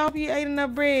down. Tony, I hope you ate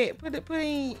enough bread. Put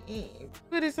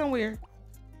it somewhere.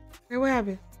 Okay, what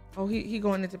happened? Oh, he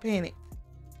going into panic.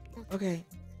 Okay.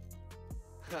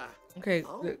 Okay,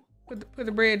 put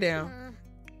the bread down.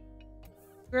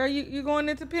 Girl, you going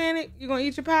into panic? You gonna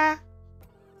eat your pie?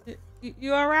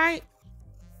 You all right?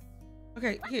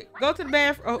 Okay, here, go to the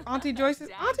bathroom. Oh, Auntie Joyce, where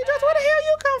the hell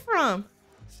you come from?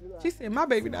 She said, my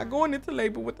baby not going into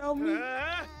labor without me.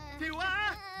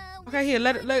 Okay, here,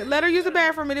 let her use the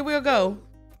bathroom and then we'll go.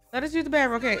 Let us use the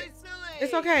bathroom, okay?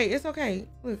 It's okay, it's okay.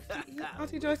 Look,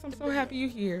 Auntie Joyce, I'm so happy you're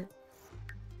here.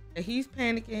 And he's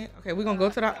panicking. Okay, we're gonna go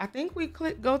to the, I think we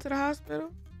click go to the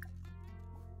hospital.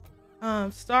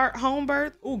 Start home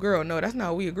birth. Oh, girl, no, that's not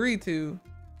what we agreed to.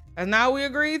 That's not what we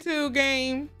agreed to,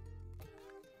 game.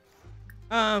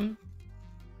 That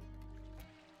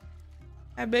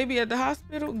baby at the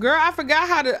hospital. Girl, I forgot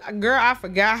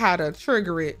how to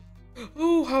trigger it.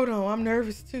 Ooh, hold on, I'm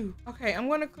nervous too. Okay, I'm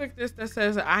gonna click this that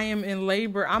says I am in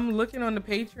labor. I'm looking on the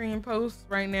Patreon post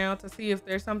right now to see if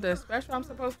there's something special I'm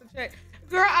supposed to check.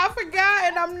 Girl, I forgot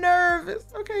and I'm nervous.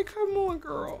 Okay, come on,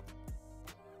 girl.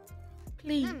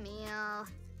 Please.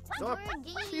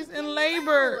 She's in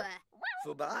labor.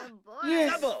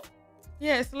 Yes.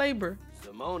 Yes, labor.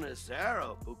 Does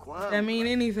that mean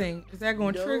anything? Is that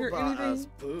going to trigger anything?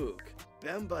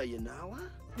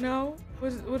 No.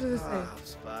 What does it say?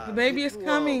 The baby is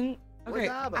coming. Okay.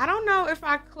 I don't know if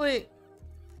I click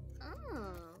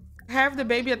have the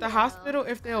baby at the hospital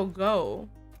if they'll go.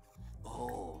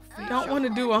 I don't want to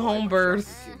do a home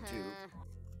birth.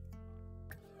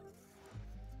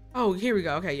 Oh, here we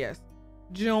go. Okay, yes.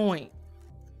 Join.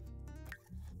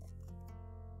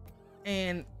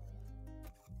 And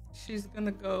she's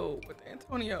gonna go with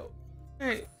Antonio.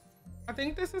 Hey, I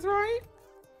think this is right.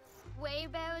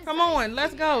 Come on,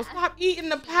 let's go. Stop eating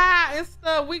the pie and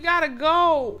stuff. We gotta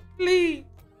go, please.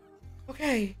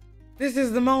 Okay, this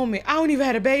is the moment. I don't even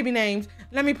have the baby names.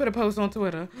 Let me put a post on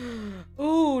Twitter.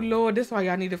 Ooh, Lord, this is why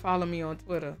y'all need to follow me on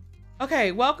Twitter.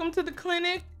 Okay, welcome to the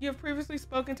clinic. You've previously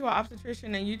spoken to an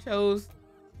obstetrician and you chose to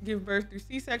give birth through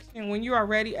C-section. When you are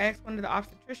ready, ask one of the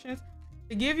obstetricians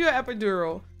to give you an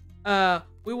epidural.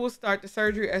 We will start the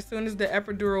surgery as soon as the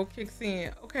epidural kicks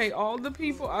in. Okay, all the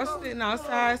people are sitting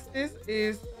outside.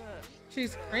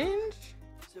 She's cringe.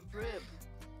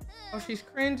 Oh, she's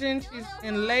cringing. She's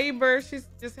in labor. She's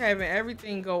just having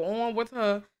everything go on with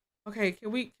her. Okay, can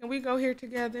we go here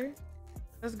together?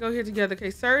 Let's go here together.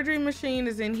 Okay, surgery machine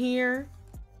is in here.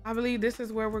 I believe this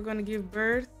is where we're gonna give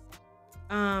birth.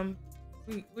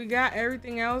 We got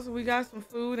everything else. We got some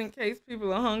food in case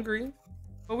people are hungry.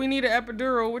 But we need an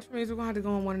epidural, which means we're gonna have to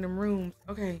go in one of them rooms.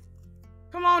 Okay.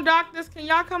 Come on, doctors. Can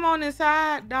y'all come on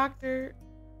inside, doctor?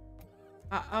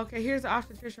 Okay, here's the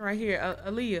obstetrician right here,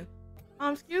 Aaliyah.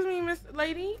 Excuse me, Miss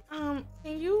Lady. Can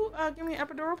you give me an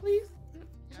epidural, please?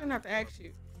 I shouldn't have to ask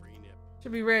you.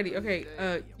 Should be ready. Okay,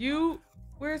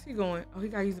 where is he going? Oh, he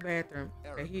gotta use the bathroom.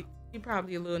 Okay, he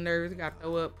probably a little nervous. He gotta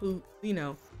throw up, poop, you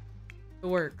know, the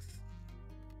works.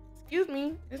 Excuse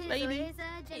me, Miss Lady.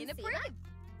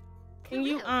 Can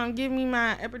you give me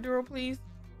my epidural, please?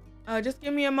 Just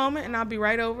give me a moment and I'll be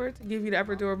right over to give you the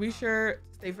epidural. Be sure to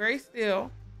stay very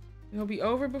still. It'll be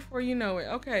over before you know it.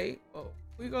 Okay, well,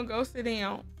 we're gonna go sit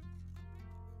down.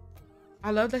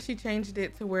 I love that she changed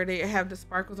it to where they have the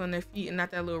sparkles on their feet and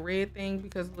not that little red thing,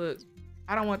 because look,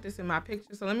 I don't want this in my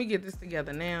picture. So let me get this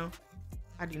together now.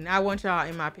 I do not want y'all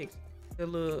in my picture. The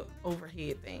little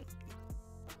overhead thing.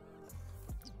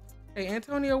 Hey,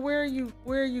 Antonio, where are you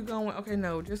going? Okay,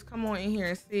 no, just come on in here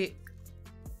and sit.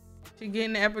 She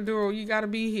getting the epidural. You gotta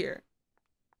be here.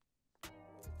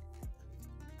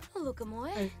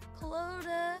 Hey.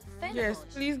 Yes,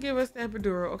 please give us the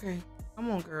epidural. Okay,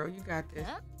 come on, girl. You got this.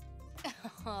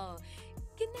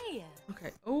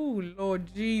 Okay. Oh, Lord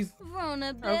Jesus.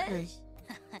 Okay.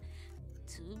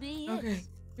 Okay.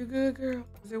 You good, girl?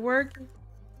 Is it working?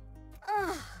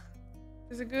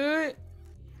 Is it good?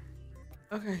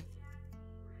 Okay.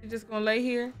 She's just gonna lay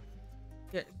here.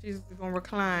 Yeah, she's gonna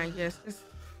recline. Yes.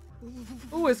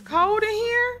 Ooh, it's cold in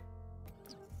here.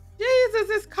 Jesus,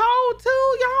 it's cold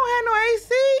too. Y'all don't have no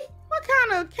AC. What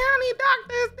kind of county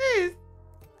doctor is this?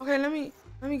 Okay, let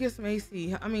me get some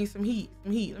AC. I mean some heat.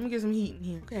 Let me get some heat in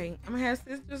here. Okay, I'm gonna have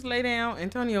sis just lay down.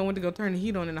 Antonio went to go turn the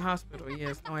heat on in the hospital.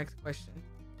 Yes, don't ask questions.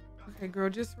 Okay,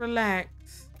 girl, just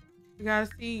relax. You gotta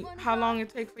see how long it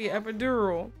takes for your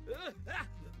epidural.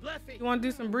 You want to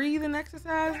do some breathing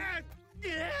exercise?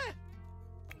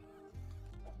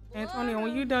 Antonio,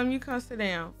 when you done, you come sit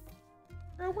down.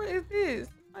 Girl, what is this?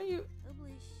 Are you?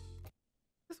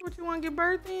 This what you want to give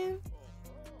birth in?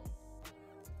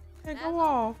 Okay, go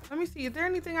off. Let me see. Is there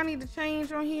anything I need to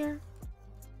change on here?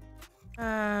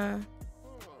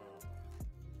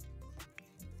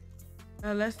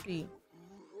 Let's see.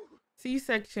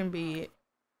 C-section bed.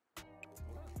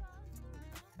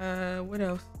 What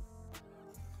else?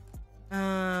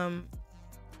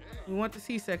 We want the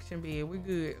C-section bed. We're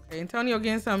good. Okay, Antonio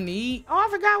getting something to eat. Oh, I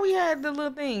forgot we had the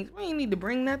little things. We ain't need to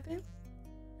bring nothing.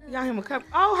 We got him a cup.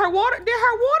 Oh, her water. Did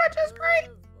her water just break?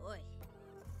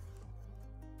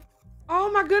 Oh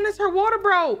my goodness, her water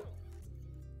broke.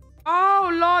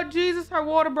 Oh Lord Jesus, her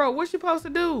water broke. What's she supposed to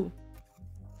do?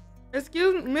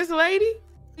 Excuse me, Miss Lady?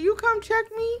 Can you come check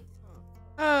me?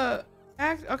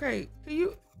 Okay, can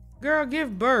you, girl,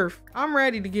 give birth. I'm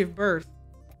ready to give birth.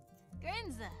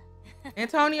 Grinza.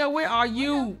 Antonio, where are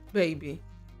you, baby?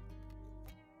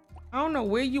 I don't know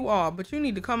where you are, but you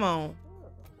need to come on.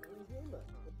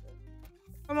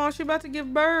 Come on, she about to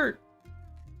give birth.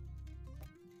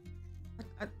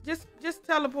 Just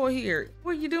teleport here.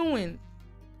 What are you doing?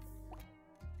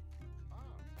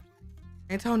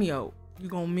 Antonio, you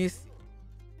gonna miss it.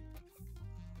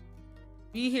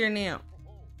 Be here now.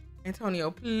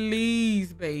 Antonio,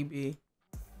 please, baby.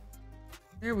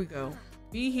 There we go.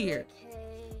 Be here.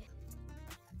 Okay.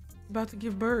 About to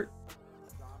give birth.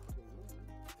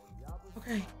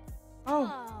 Okay.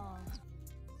 Oh,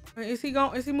 Oh. is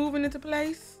he moving into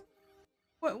place?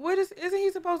 Isn't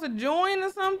he supposed to join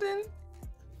or something?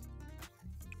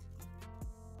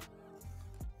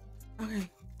 Okay.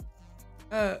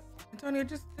 Antonio,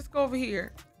 just go over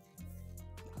here.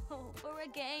 Oh,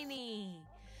 Origami.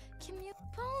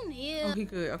 Kimuponi. Oh, he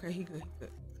good. Okay, he good.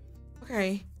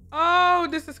 Okay. Oh,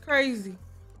 this is crazy.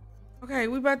 Okay,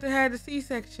 we about to have the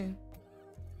C-section.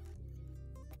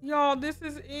 Y'all, this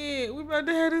is it. We about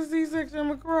to have the C-section.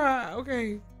 I'ma cry.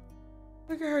 Okay.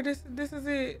 Look at her. This is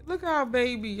it. Look at our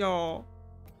baby, y'all.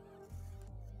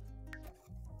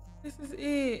 This is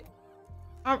it.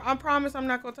 I promise I'm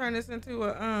not gonna turn this into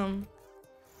a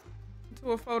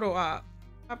photo op.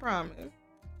 I promise.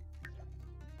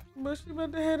 But she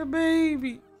about to have a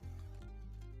baby.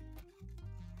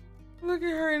 Look at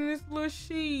her in this little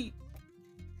sheet.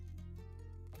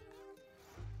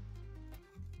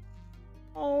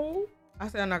 Oh. I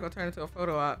said I'm not gonna turn it into a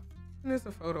photo op. And it's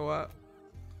a photo op.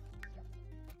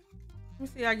 Let me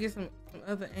see if I get some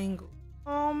other angles.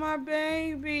 Oh, my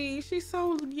baby. She's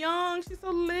so young. She's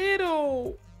so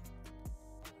little.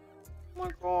 Oh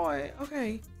my God.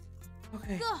 Okay.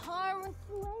 Okay. The horror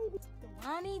lady.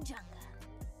 Dwani Junga.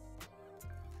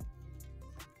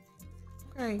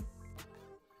 Okay.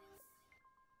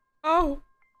 Oh.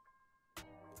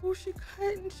 Oh, she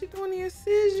cutting. She doing the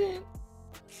incision.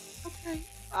 Okay.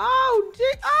 Oh,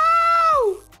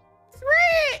 oh! It's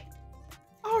red!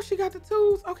 Oh, she got the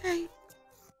tools. Okay.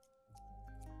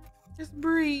 Just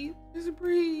breathe. Just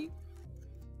breathe.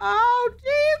 Oh,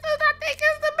 Jesus. I think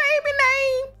it's the baby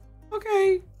name.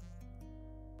 Okay.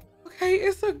 Okay,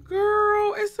 it's a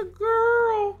girl. It's a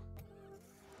girl.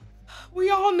 We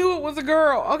all knew it was a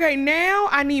girl. Okay, now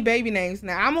I need baby names.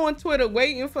 Now, I'm on Twitter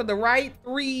waiting for the right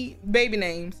 3 baby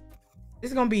names.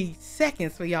 It's gonna be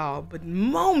seconds for y'all, but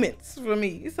moments for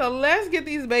me. So let's get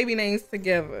these baby names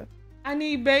together. I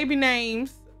need baby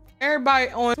names. Everybody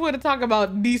on Twitter talk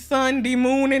about the sun, the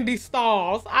moon, and the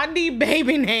stars. I need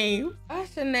baby names. I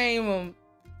should name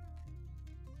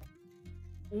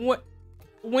them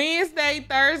Wednesday,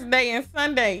 Thursday, and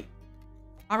Sunday.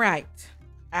 All right.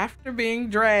 After being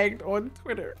dragged on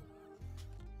Twitter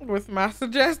with my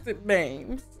suggested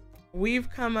names,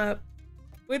 we've come up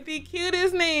with the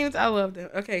cutest names. I love them.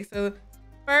 Okay, so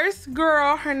first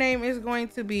girl, her name is going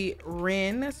to be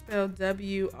Ren, spelled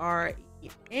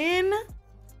W-R-E-N.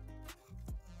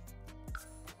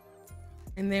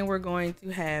 And then we're going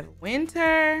to have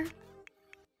Winter.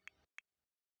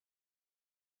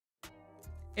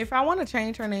 If I want to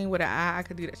change her name with an I, I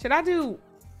could do that. Should I do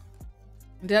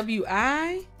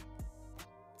W-I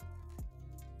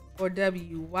or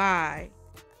W-Y?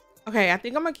 Okay, I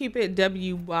think I'm gonna keep it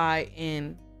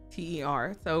W-Y-N-T-E-R.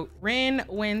 So Ren,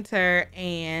 Winter,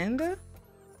 and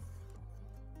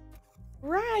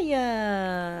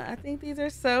Raya. I think these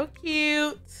are so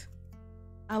cute.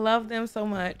 I love them so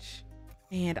much.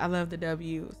 And I love the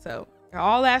W. So they're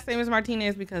all last name is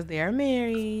Martinez because they are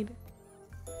married.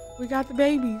 We got the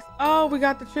babies. Oh, we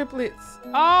got the triplets.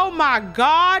 Oh my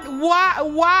God.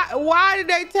 Why did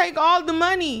they take all the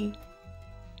money?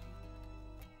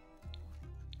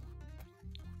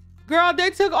 Girl, they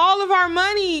took all of our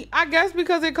money. I guess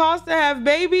because it costs to have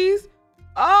babies.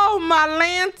 Oh, my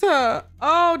Lanta.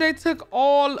 Oh, they took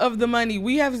all of the money.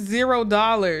 We have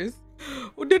 $0.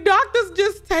 The doctors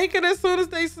just take it as soon as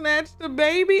they snatch the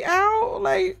baby out.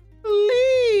 Like,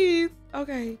 please.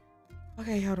 Okay.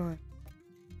 Okay, hold on.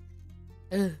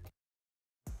 Ugh.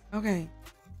 Okay.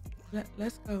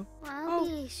 Let's go.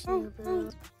 Oh,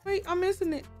 wait, I'm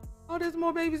missing it. Oh, there's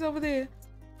more babies over there.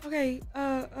 Okay,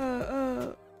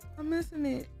 I'm missing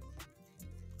it.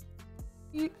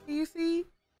 You see?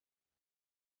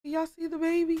 Y'all see the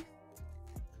baby?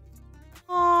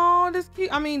 Oh, this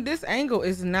cute. I mean, this angle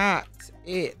is not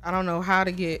it. I don't know how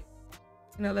to get.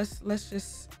 You know, let's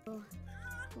just.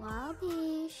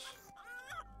 Wabish.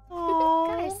 Oh.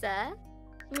 Karsa.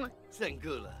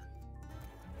 Sangula.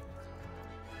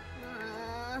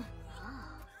 Uh,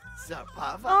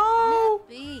 Sarpava. Oh.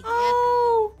 Nappy.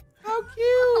 Oh. How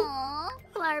cute. Aw,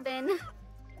 Flarbin.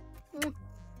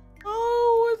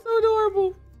 Oh, it's so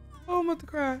adorable. Oh, I'm about to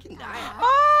cry. Kinaya.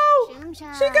 Oh,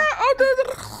 Shumsha. she got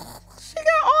she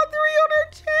got all three on her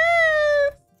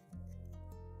chest.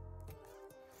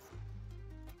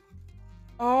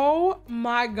 Oh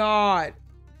my God.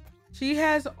 She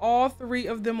has all three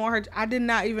of them on her. I did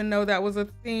not even know that was a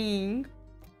thing.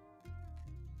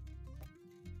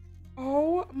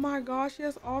 Oh my gosh, she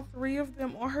has all three of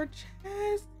them on her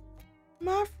chest.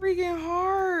 My freaking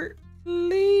heart.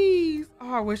 Please.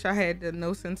 Oh, I wish I had the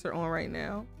no sensor on right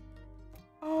now.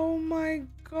 Oh my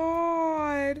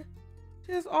God.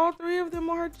 She has all three of them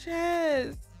on her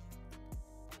chest.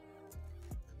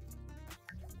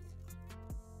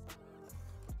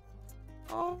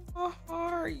 Oh, my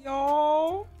heart,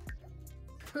 y'all.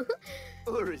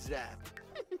 Urizap.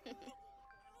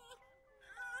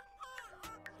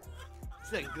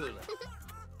 Sangula.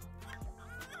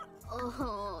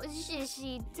 Oh,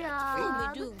 Shishi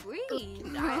Yeah, dog. do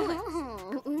breathe.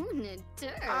 Oh, Una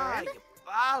Ay, turd.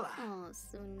 bala. Oh,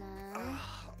 Suna.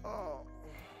 Oh.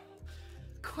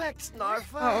 Quack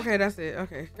snarfa. Oh, okay, that's it.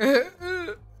 Okay.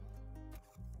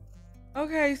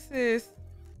 Okay, sis.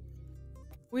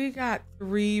 We got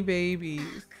 3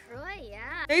 babies.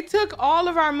 Croya. They took all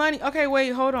of our money. Okay, wait,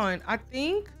 hold on. I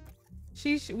think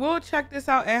we'll check this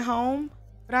out at home,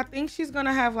 but I think she's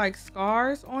gonna have like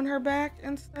scars on her back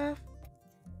and stuff.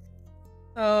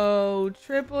 So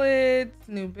triplets,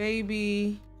 new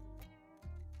baby.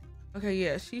 Okay,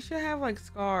 yeah, she should have like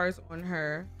scars on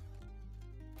her.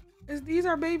 Is these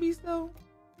our babies though?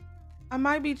 I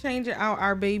might be changing out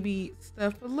our baby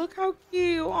stuff, but look how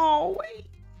cute. Oh, wait.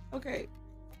 Okay.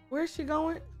 Where's she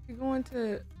going? She going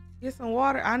to get some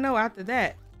water. I know after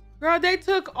that. Girl, they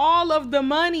took all of the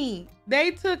money.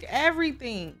 They took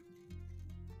everything.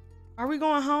 Are we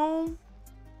going home?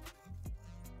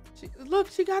 Look,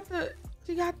 she got the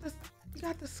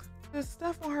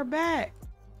stuff on her back.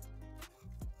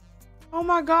 Oh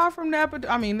my God, from the epidural.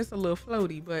 I mean, it's a little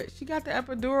floaty, but she got the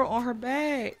epidural on her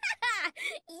back.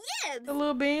 Yes. The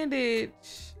little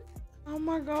bandage. Oh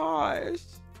my gosh.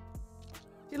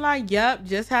 She like, yup,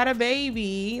 just had a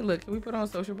baby. Look, can we put on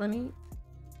Social Bunny?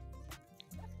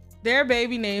 Their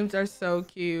baby names are so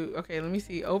cute. Okay, let me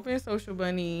see. Open Social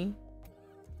Bunny.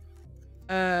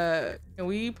 Can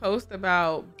we post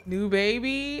about new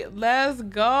baby? Let's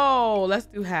go. Let's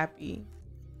do happy.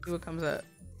 See what comes up.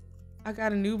 I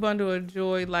got a new bundle of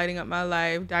joy lighting up my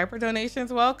life. Diaper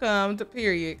donations welcomed,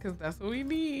 period, because that's what we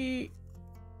need.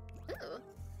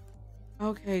 Ooh.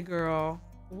 Okay, girl.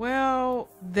 Well,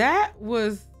 that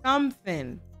was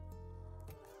something.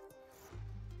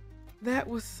 That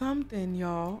was something,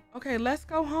 y'all. Okay, let's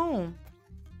go home.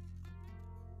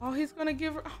 Oh, he's gonna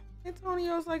give her... Oh,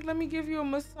 Antonio's like, let me give you a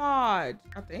massage,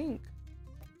 I think.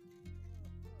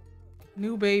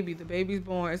 New baby. The baby's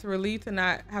born. It's a relief to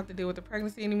not have to deal with the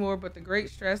pregnancy anymore, but the great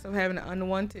stress of having an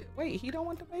unwanted... Wait, he don't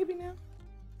want the baby now?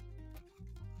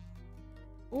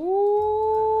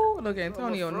 Ooh, look,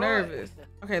 Antonio nervous.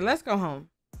 Okay, let's go home.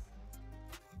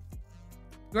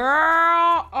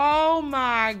 Girl, oh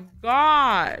my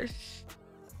gosh.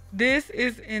 This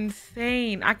is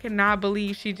insane. I cannot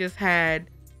believe she just had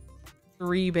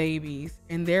 3 babies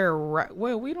and they're right.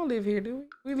 Well, we don't live here, do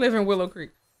we? We live in Willow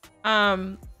Creek.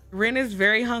 Ren is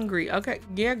very hungry. Okay,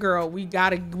 yeah, girl, we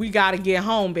gotta get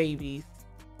home, babies.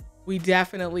 We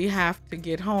definitely have to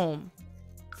get home.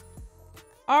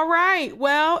 All right,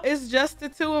 well, it's just the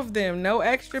 2 of them. No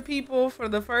extra people for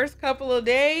the first couple of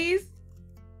days.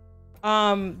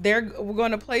 We're going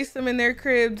to place them in their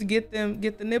cribs, get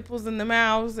the nipples in the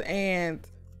mouths, and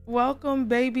welcome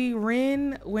baby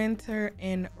Ren, Winter,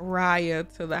 and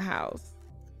Raya to the house.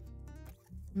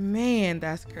 Man,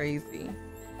 that's crazy.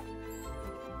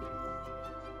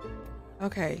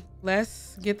 Okay,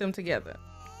 let's get them together.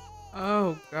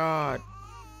 Oh God.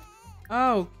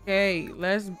 Okay,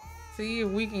 let's see if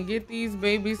we can get these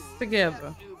babies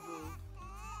together.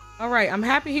 All right, I'm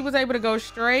happy he was able to go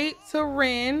straight to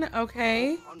Ren.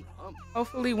 Okay,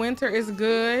 hopefully Winter is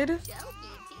good.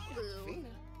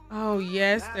 Oh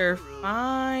yes, they're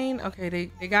fine. Okay,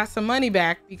 they got some money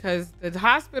back because the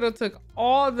hospital took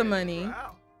all the money.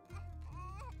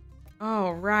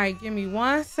 All right, give me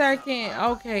 1 second.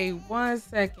 Okay, 1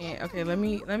 second. Okay, let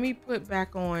me put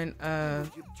back on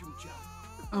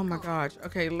oh my gosh.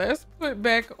 Okay, let's put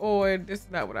back on. This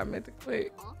is not what I meant to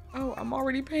click. Oh, I'm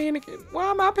already panicking.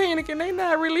 Why am I panicking? They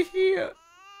not really here.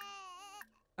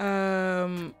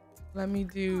 Let me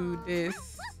do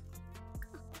this.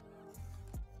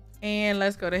 And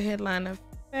let's go to headline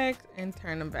effects and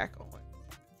turn them back on.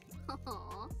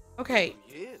 Aw, Okay,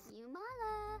 Yeah. you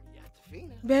mala.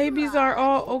 Yatafina. babies are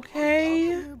all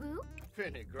okay. Boo boo.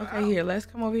 Finna Okay, here, let's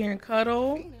come over here and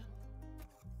cuddle. Yeah.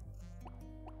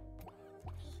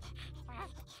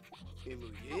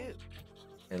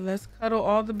 Okay, let's cuddle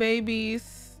all the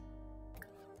babies.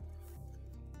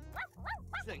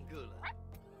 Sangula.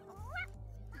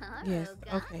 Yes,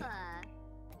 okay.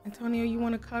 Antonio, you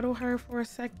want to cuddle her for a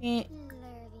second?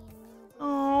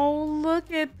 Oh,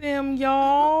 look at them,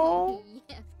 y'all.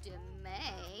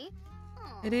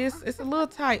 It is. It's a little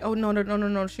tight. Oh,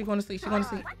 no. She's going to sleep. She's going to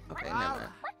sleep. Okay, never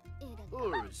mind.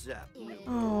 Urzap.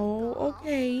 Oh,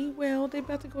 okay. Well, they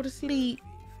about to go to sleep.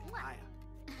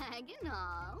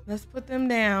 Let's put them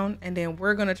down, and then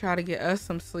we're going to try to get us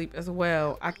some sleep as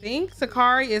well. I think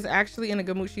Sakari is actually in a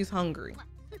good mood. She's hungry.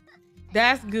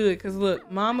 That's good, because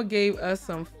look, Mama gave us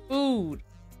some food.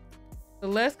 So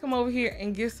let's come over here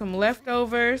and get some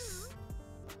leftovers.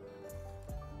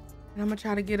 And I'm going to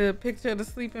try to get a picture of the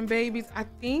sleeping babies. I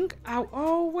think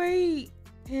oh, wait.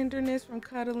 Tenderness from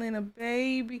cuddling a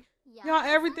baby. Y'all,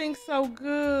 everything's so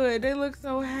good. They look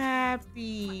so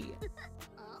happy.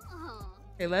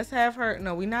 Okay, let's have her.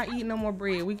 No, we're not eating no more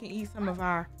bread. We can eat some of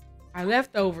our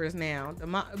leftovers now.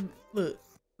 Look,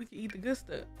 we can eat the good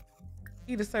stuff.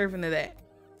 Eat a serving of that.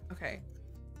 Okay,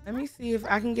 let me see if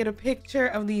I can get a picture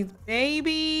of these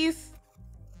babies.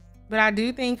 But I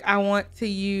do think I want to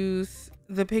use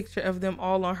the picture of them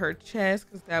all on her chest,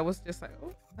 because that was just like,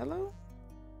 oh, hello.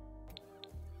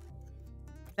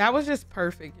 That was just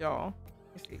perfect, y'all.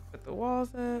 Let's see, put the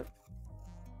walls up.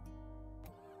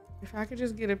 If I could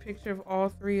just get a picture of all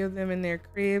three of them in their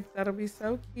cribs, that'll be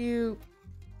so cute.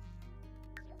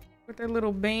 With their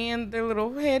little band, their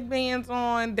little headbands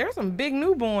on. There's some big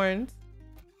newborns.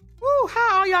 Woo,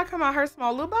 how all y'all come out her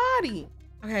small little body.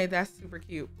 Okay, that's super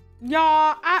cute.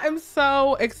 Y'all, I am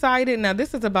so excited. Now,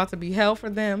 this is about to be hell for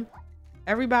them.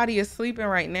 Everybody is sleeping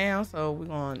right now, so we're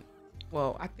going,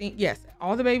 well, I think, yes,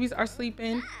 all the babies are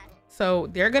sleeping. So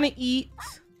they're gonna eat.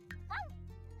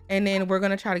 And then we're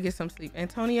gonna try to get some sleep.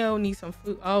 Antonio needs some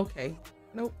food. Okay,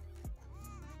 nope.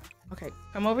 Okay,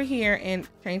 come over here and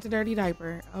change the dirty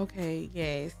diaper. Okay,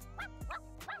 yes.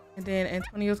 And then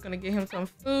Antonio's gonna get him some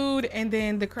food, and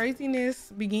then the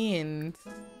craziness begins.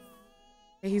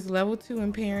 He's level 2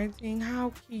 in parenting.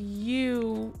 How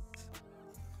cute.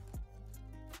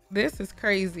 This is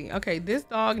crazy. Okay, this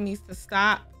dog needs to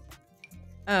stop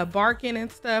barking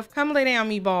and stuff. Come lay down,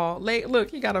 Meatball.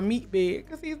 Look, he got a meat bed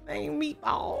because he's named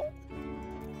Meatball.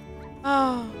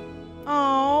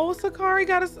 Oh, Sarabi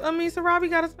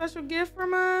got a special gift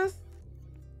from us.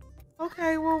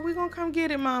 Okay, well, we're gonna come get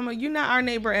it, Mama. You're not our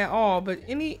neighbor at all, but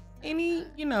any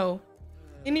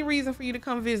reason for you to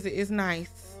come visit is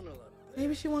nice.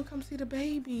 Maybe she wanna come see the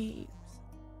babies.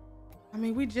 I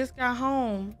mean, we just got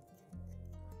home.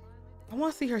 I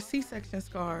wanna see her C-section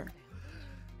scar.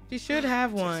 She should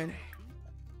have one.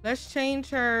 Let's change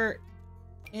her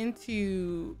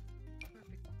into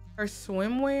her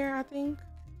swimwear, I think.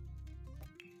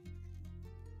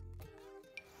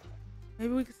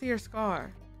 Maybe we can see her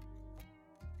scar.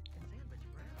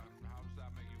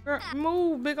 Girl,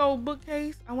 move, big old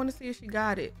bookcase. I want to see if she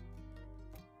got it.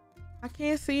 I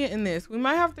can't see it in this. We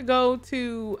might have to go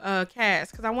to Cass,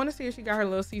 because I want to see if she got her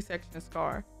little C-section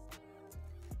scar.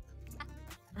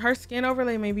 Her skin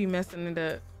overlay may be messing it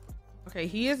up. Okay,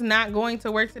 he is not going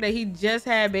to work today. He just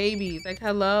had babies. Like,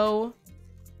 hello.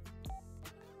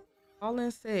 All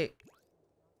in sick.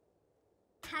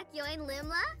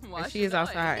 And she is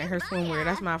outside in her swimwear.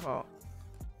 That's my fault.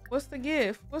 What's the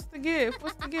gift? What's the gift?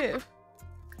 What's the gift?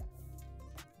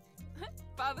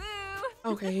 Babu.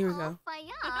 Okay, here we go.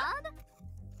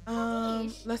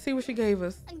 Let's see what she gave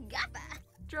us.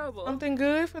 Trouble. Something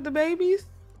good for the babies?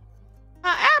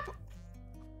 An apple.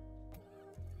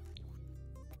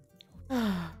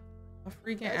 A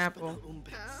freaking apple.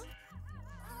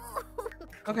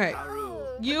 Okay,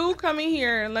 you come in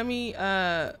here. Let me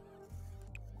go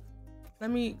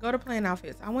to playing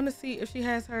outfits. I want to see if she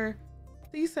has her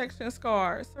C-section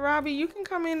scar. Sarabi, you can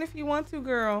come in if you want to,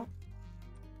 girl.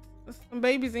 There's some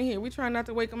babies in here. We try not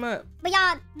to wake them up. But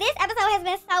y'all, this episode has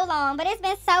been so long, but it's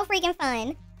been so freaking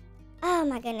fun. Oh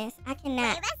my goodness, I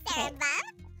cannot. Okay.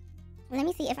 Let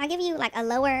me see if I give you like a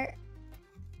lower.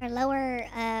 I don't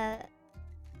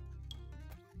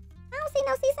see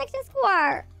no C-section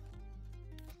scar.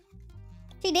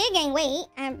 She did gain weight.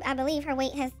 I believe her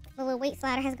weight has, the little weight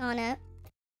slider has gone up.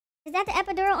 Is that the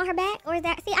epidural on her back? Or is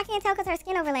that, see, I can't tell because her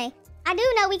skin overlay. I do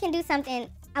know we can do something.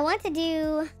 I want to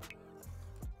do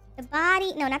the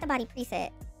body, no, not the body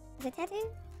preset. Is it tattoo?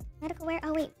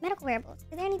 Oh wait, medical wearables.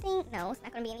 Is there anything? No, it's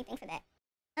not gonna be anything for that.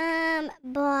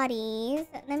 Bodies.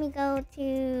 Let me go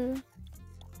to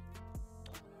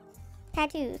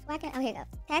tattoos. Why can't? Oh, here you go.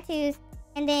 Tattoos.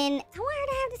 And then I want her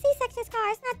to have the C-section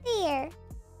scar. It's not there.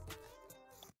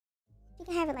 She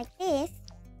can have it like this.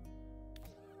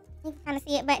 You can kind of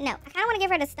see it, but no. I kind of want to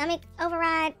give her the stomach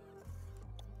override.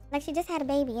 Like she just had a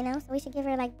baby, you know? So we should give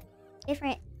her like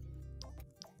different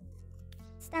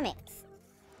stomachs.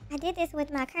 I did this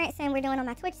with my current son we're doing on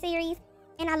my Twitch series.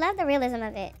 And I love the realism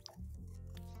of it.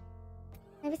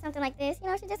 Maybe something like this. You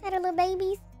know, she just had her little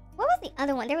babies. What was the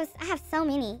other one? I have so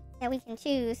many that we can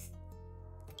choose.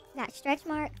 We got stretch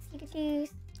marks you can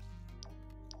choose.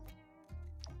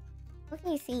 What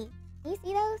can you see? Can you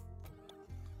see those?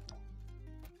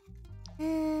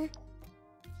 You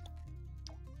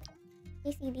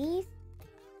see these?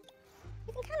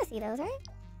 You can kind of see those, right?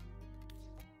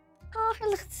 Oh, her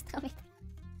little stomach.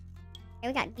 Okay,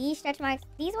 we got these stretch marks.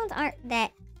 These ones aren't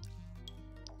that...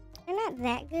 They're not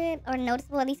that good or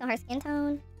noticeable, at least on her skin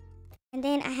tone. And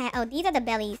then I had... Oh, these are the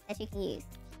bellies that you can use.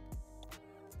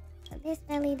 So this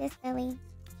belly, this belly.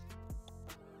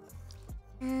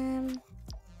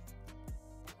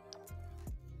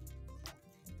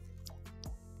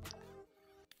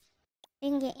 You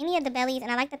can get any of the bellies,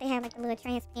 and I like that they have like a little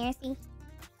transparency.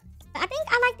 But I think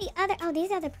I like the other... Oh,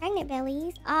 these are the pregnant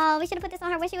bellies. Oh, we should have put this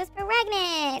on her when she was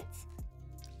pregnant.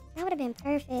 That would have been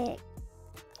perfect.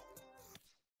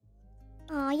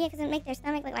 Oh, yeah, because it make their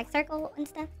stomach look like circle and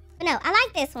stuff. But no, I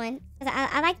like this one, because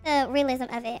I like the realism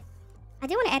of it. I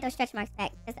do want to add those stretch marks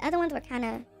back, because the other ones were kind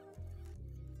of...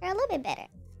 They're a little bit better.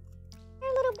 Her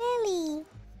little belly.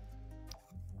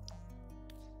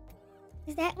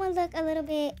 Does that one look a little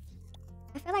bit...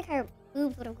 I feel like her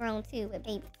boobs would have grown too with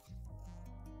baby.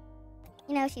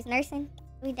 You know, she's nursing.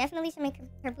 We definitely should make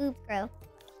her boobs grow.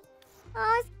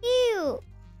 Oh, it's cute.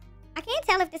 I can't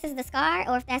tell if this is the scar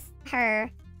or if that's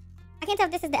her... I can't tell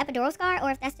if this is the epidural scar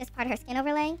or if that's just part of her skin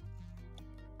overlay.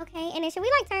 Okay, and then should we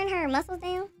like turn her muscles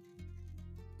down?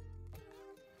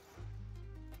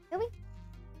 Should we?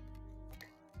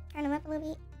 Turn them up a little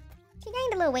bit. She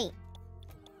gained a little weight.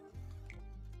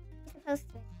 She's supposed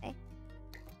to. Okay.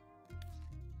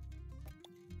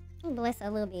 Bless her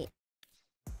a little bit.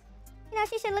 You know,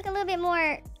 she should look a little bit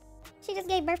more... She just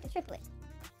gave birth to triplets.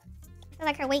 I feel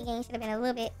like her weight gain should have been a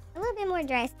little bit more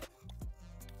drastic.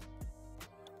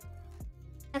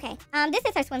 Okay, this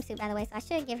is her swimsuit, by the way, so I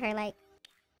should give her, like...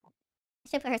 I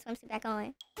should put her swimsuit back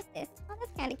on. What's this? Oh,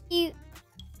 that's kind of cute.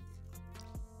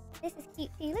 This is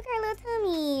cute, too. Look at her little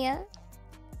tummy.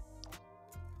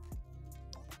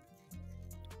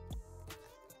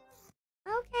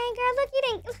 Okay, girl, look, you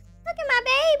didn't... Look at my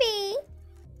baby.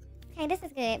 Okay, this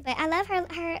is good, but I love her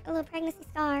little pregnancy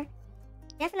scar.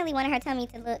 Definitely wanted her tummy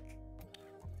to look...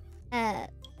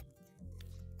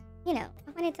 You know,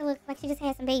 I wanted it to look like she just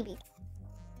had some babies.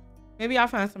 Maybe I'll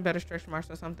find some better stretch marks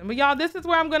or something. But y'all, this is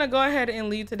where I'm going to go ahead and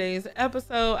leave today's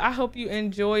episode. I hope you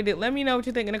enjoyed it. Let me know what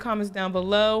you think in the comments down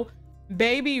below.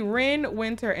 Baby Ren,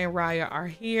 Winter, and Raya are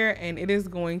here, and it is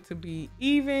going to be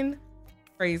even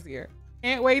crazier.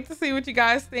 Can't wait to see what you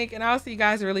guys think, and I'll see you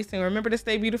guys really soon. Remember to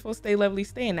stay beautiful, stay lovely,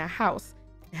 stay in that house,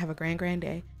 and have a grand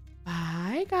day.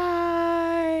 Bye,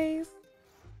 guys.